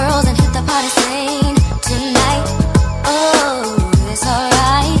my girls and hit the party scene tonight. Oh, it's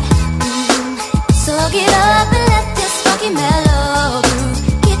alright. So get up and let this funky mellow groove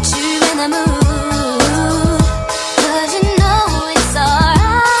get you in the mood. 'Cause you know it's alright.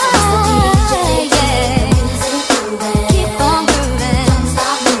 Yeah. Keep on grooving. Don't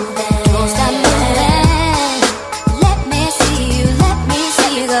stop moving. Don't stop moving. Let me see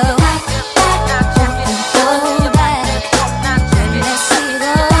you go. Back, back, jump and go back. Let me see you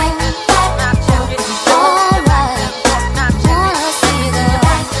go. Back, jump and all right. Wanna see you go.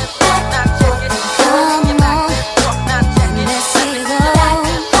 Back, jump and come on. Let me see you go. Back,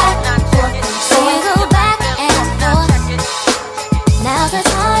 see you go back and forth. Now's the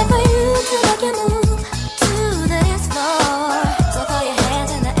time for you to make your move to the dance floor. So throw your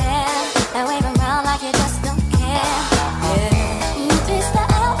hands in the air and wave 'em around like you just don't care. Yeah, it's the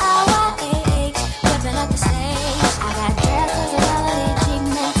LIYAH, whipping up the stage. I got dress personality, cheap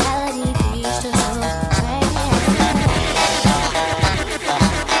mentality, peach to soul train.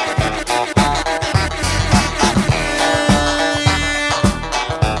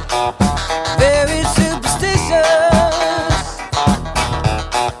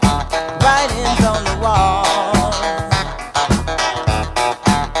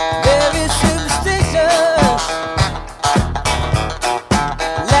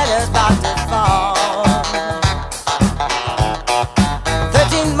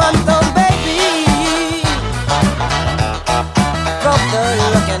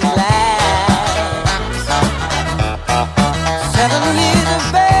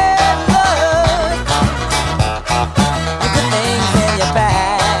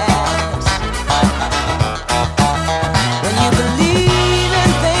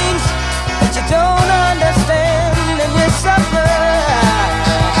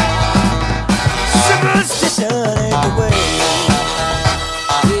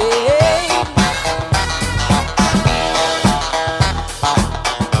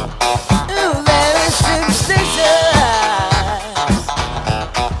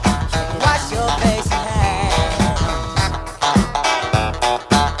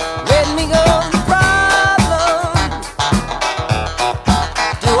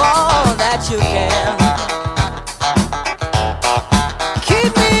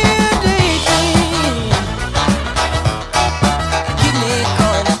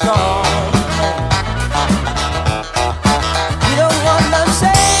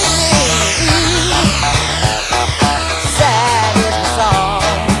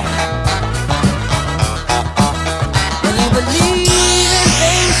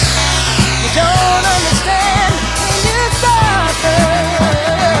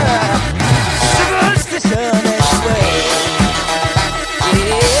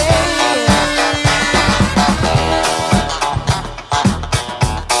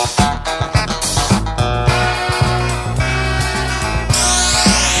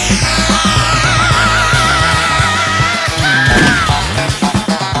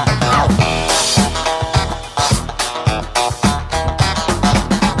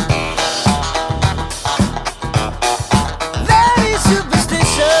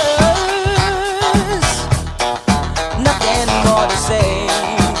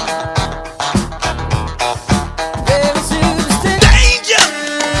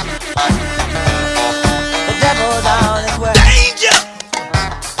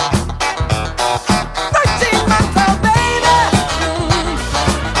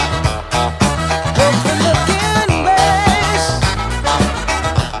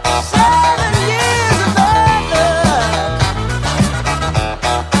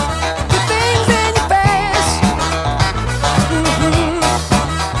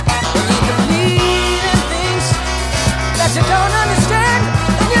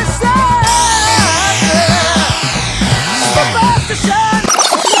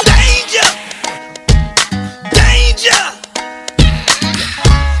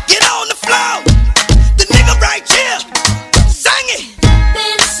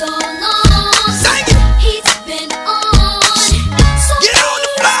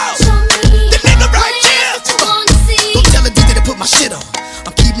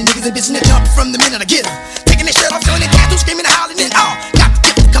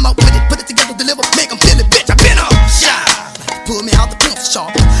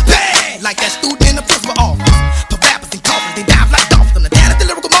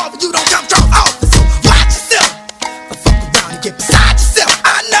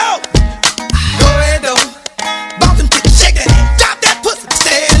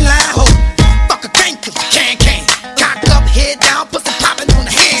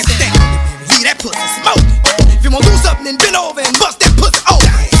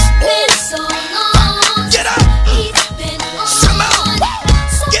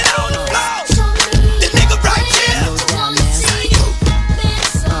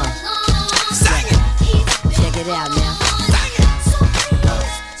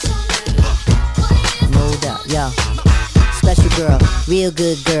 real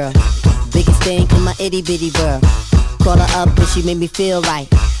good girl. Biggest thing in my itty bitty world. Call her up and she made me feel right.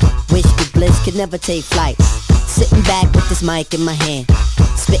 Wish the bliss could never take flight. Sitting back with this mic in my hand,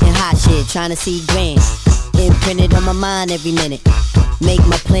 spitting hot shit, trying to see grand. Imprinted on my mind every minute. Make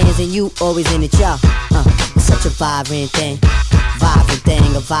my plans and you always in it, y'all. It's such a vibrant thing. Vibrant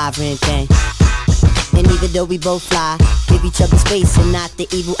thing, a vibrant thing. And even though we both fly, give each other space and not the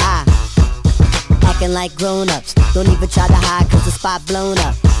evil eye. Acting like grown-ups, don't even try to hide cause the spot blown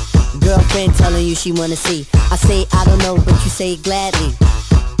up. Girlfriend telling you she wanna see. I say I don't know, but you say gladly.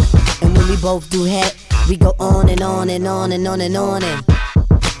 And when we both do head, we go on and on and on and on and on and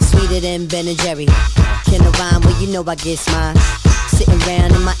sweeter than Ben and Jerry. Can I rhyme? Well, you know I get mine. Sitting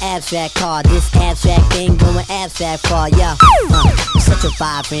around in my abstract car. This abstract thing going abstract far, yeah. It's such a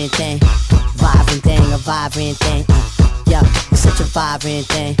vibrant thing. Vibrant thing, a vibrant thing. Yeah, it's such a vibrant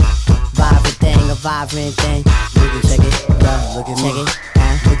thing. Vibrant thing, a vibrant thing. Look at, check it, yeah, look at check me.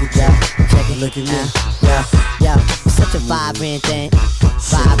 Look at that, check it, look at me. Yeah, it's such a vibrant thing.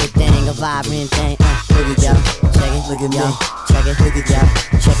 Vibrant thing, a vibrant thing. Look at y'all, check it, look at me. Check it, look at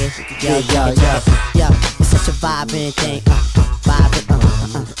y'all, check it, yeah. It's such a vibrant thing. Vibrant,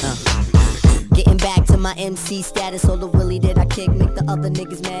 Getting back to my MC status, all the willy that I kick make the other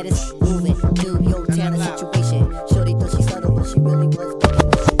niggas maddest. Moving, New York town situation. Shorty thought she subtle, but she really was.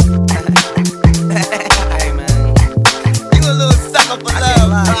 Hey man, you a little sucker for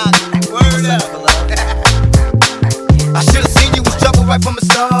love. Word up. I should've seen you was trouble right from the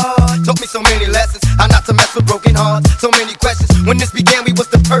start. Taught me so many lessons, how not to mess with broken hearts. So many questions. When this began, we was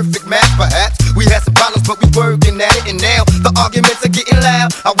the perfect match. Perhaps we had some problems, but we working at it. And now the arguments are getting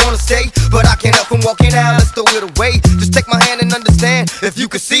loud. I wanna stay, but I can't help from walking out. Let's throw it away. Just take my hand and understand. If you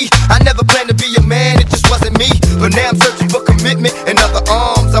could see, I never planned to be a man. It just wasn't me. But now I'm searching for commitment and other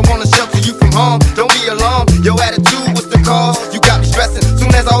arms. I wanna shelter you from harm. Don't be alarmed. Your attitude was the cause. You got me stressing.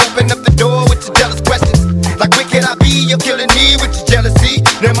 Soon as I open up the door with your jealous questions. Like where can I be? You're killing me with your jealousy.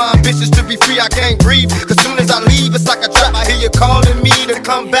 Now my ambitions to be free, I can't breathe. Cause soon as I leave, it's like a trap. I hear you calling me to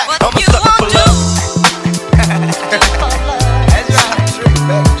come back. I'm a sucker for love. That's right, true,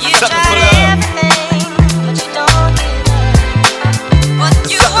 man. Sucker for love. Everything, but you don't give up. What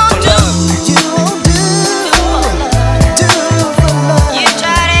you won't do, you won't do for love. You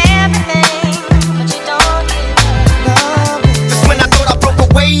tried everything, but you don't give up. Just when I thought I broke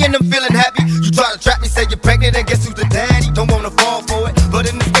away and I'm feeling happy, you try to trap me, say you're pregnant, and guess who's the daddy? Don't wanna fall for it, but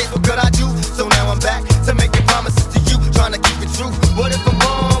in this case, what could I do? So now I'm back to making promises to you, trying to keep it true. What if I'm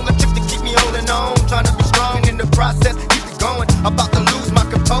wrong? A tip to keep me holding on, trying to be strong in the process, keep it going. About to lose my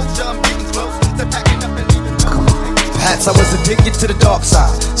composure, I'm getting close to packing up and leaving. Perhaps I was addicted to the dark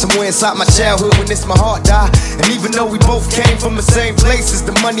side, somewhere inside my childhood when it's my heart died. And even though we both came from the same places,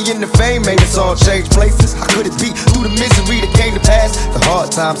 the money and the fame made us all change places. How could it be through the misery that came to pass? The hard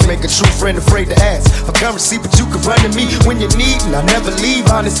times make a true friend afraid to ask for currency, but you can run to me when you need, and I never leave.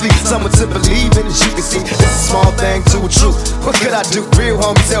 Honestly, someone to believe in, as you can see, it's a small thing to a truth. What could I do? Real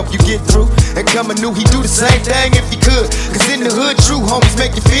homies help you get through, and coming new, he do the same thing if he could. Cause in the hood, true homies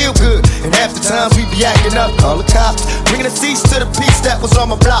make you feel good. And half the times we be acting up, call the cops, bringing a cease to the peace that was on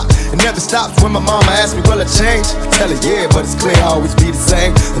my block. It never stops when my mama asks me, will I change? I tell her, yeah, but it's clear I'll always be the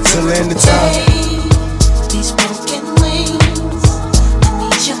same until the end of time. These broken wings, I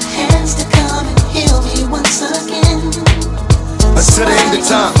need your hands to come and heal me once again. Until the end of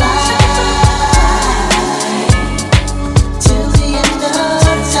time. Till the end of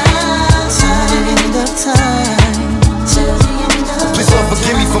time. Till the end of time. Till the end of Please Lord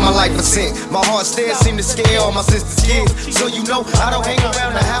forgive me for my life of sin. My heart still seem to scare all my sister's kids. So you know I don't hang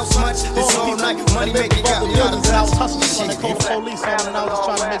around the house much. It's all night, money making got me out of touch. They called the police on me and I was just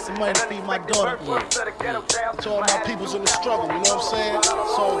trying to make some money to feed my daughter. To all my peoples in the struggle, you know what I'm saying?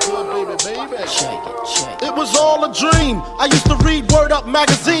 It's all good, baby. Shake it. It was all a dream. I used to read Word Up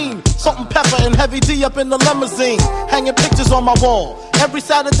magazine. Salt and Pepper and Heavy D up in the limousine. Hanging pictures on my wall. Every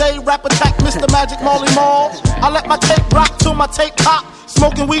Saturday, rap attack Mr. Magic Marley Marl. I let my tape rock till my tape pop.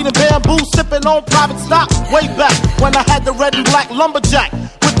 Smoking weed and bamboo, sipping on private stock. Way back when I had the red and black lumberjack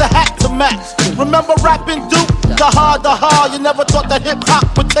with the hat to match. Remember rapping Duke? The hard, you never thought that hip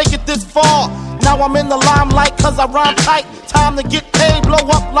hop would take it this far. Now I'm in the limelight cause I rhyme tight. Time to get paid, blow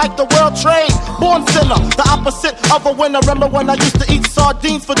up like the world trade. Born sinner, the opposite of a winner. Remember when I used to eat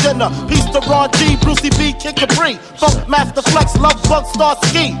sardines for dinner? Peace to Ron G, Brucey B, Kid Capri, Funk Master Flex, Love Bug, Star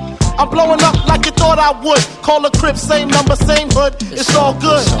Ski. I'm blowing up like you thought I would. Call a crib, same number, same hood. It's all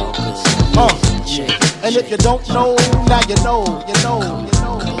good. And if you don't know, now you know. You know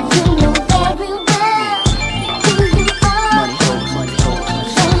very well.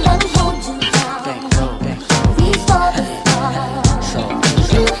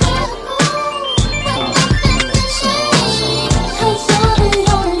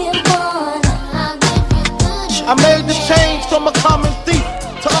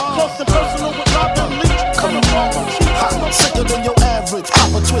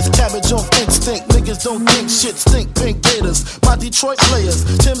 shit stink, pink gators. My Detroit players,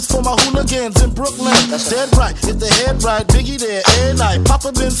 Tim's for my hooligans in Brooklyn. Dead right, if the head right, Biggie there every night.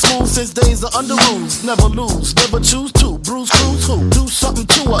 Papa been smooth since days of under rules. Never lose, never choose to. Bruise, cruise, who? Do something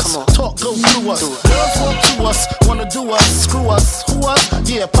to us. Talk, go through us. Girls walk to us, wanna do us, screw us. Who us?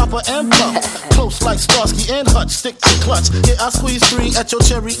 Yeah, Papa and Plum. Close like Starsky and Hutch, stick to clutch. Yeah, I squeeze 3 at your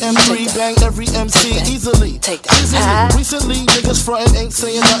cherry M3. Bang every MC easily. Recently, niggas frontin' ain't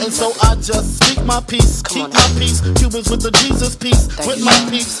saying nothing, so I just speak my peace. Keep my peace. Cubans with the Jesus peace. With my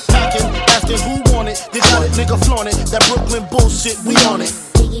peace. Packing, asking who want it. You got it, nigga, flaunt it. That Brooklyn bullshit, we on it.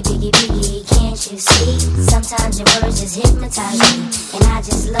 Biggie, biggie, biggie, can't you see? Sometimes your words just hypnotize me. And I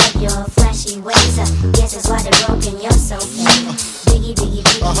just love your flashy ways. Guess that's why they're broken, you're so fake. Biggie, biggie,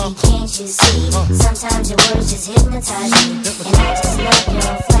 biggie, can't you see? Sometimes your words just hypnotize me. And I just love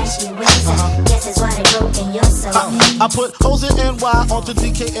your flashy ways. Guess that's why they're broken, you're so fake. I put O's in NY onto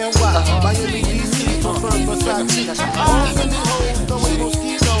DKNY. Miami, DC, preferred Versace. All Philly hoes, throwing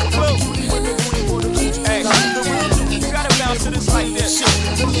mosquito. Hey, you gotta bounce to this like this.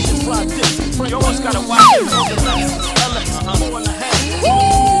 You almost gotta watch it.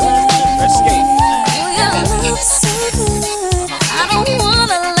 Let's skate. Your love's so good, I don't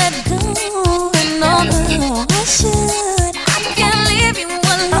wanna let go. No, I should. I can't leave you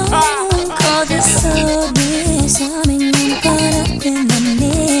alone. 'Cause you're so disarming and caught up in the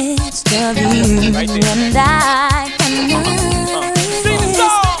midst of you. And I cannot resist.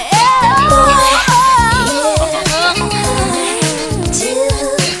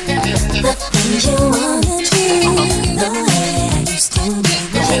 The things you wanna do, the way I used to do.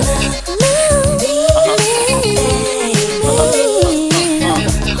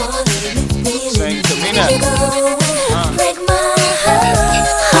 Sing to me now. Break my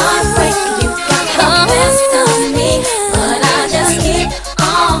heart, break you got the best of me, but I just keep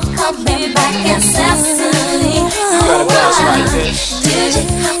on coming back incessantly. You gotta bounce like this. Did you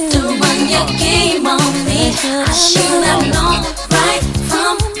have to run your game on me? I should have known right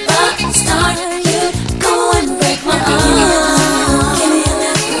from the start. You'd go and break my heart. Give me a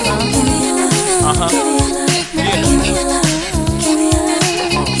love, give me a love, give me a love, give me a love,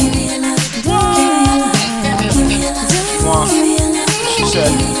 give me a love, give me a love, give me a love, give me a love. She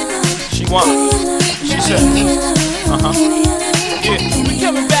said, she want. She said, yeah, we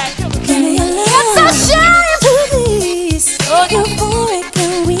coming back. It's a shame to be so euphoric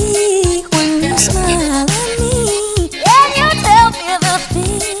and weak when you smile at me and you tell me the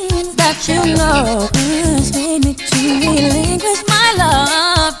things that you know persuade me to relinquish my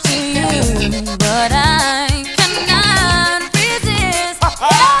love to you, but I cannot resist.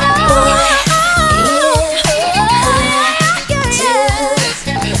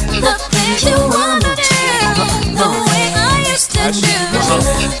 The things you wanna do, the way I used to do.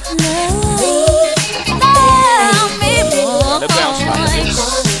 The bounce like this.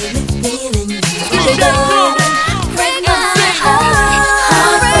 Break my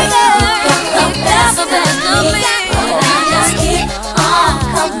heart, break the best of me, but I just keep on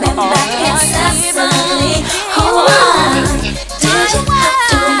coming back incessantly. Oh, why did you have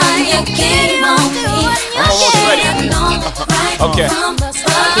to run your game on me? I should have known right from the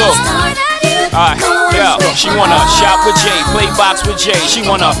start. Alright, yeah, she wanna shop with Jay, play box with Jay. She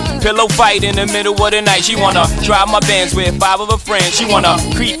wanna pillow fight in the middle of the night. She wanna drive my Benz with 5 of her friends. She wanna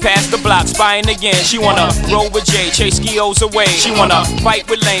creep past the block, spying again. She wanna roll with Jay, chase skios away. She wanna fight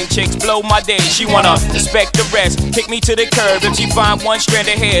with lame chicks, blow my day. She wanna inspect the rest, kick me to the curb. If she find one strand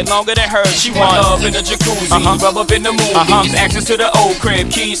of hair longer than hers, she want up in the jacuzzi, rub up in the movies, access to the old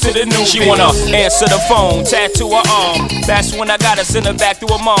crib, keys to the new. She wanna answer the phone, tattoo her arm. That's when I gotta send her back to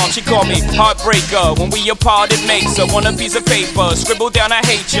her mom. She called me heartbreaker. When we apart, it makes her want a piece of paper. Scribble down, I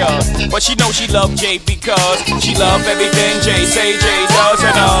hate ya. But she knows she love Jay because she love everything Jay say Jay does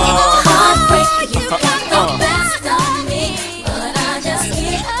and Heartbreaker, you got the best of me, but I just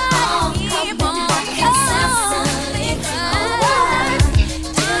keep on coming back incessantly. Why did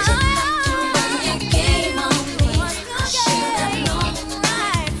you have to run your game on me? I should have known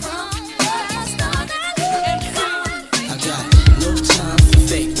right from the start. I got no time for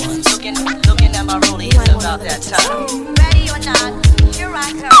fake ones. Looking at my rollie, it's about that time. Ready or not, here I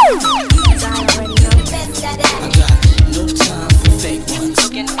come. I got no time for fake ones.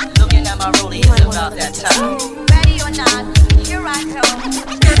 Looking at my rollie, it's about that time. Ready or not, here I come.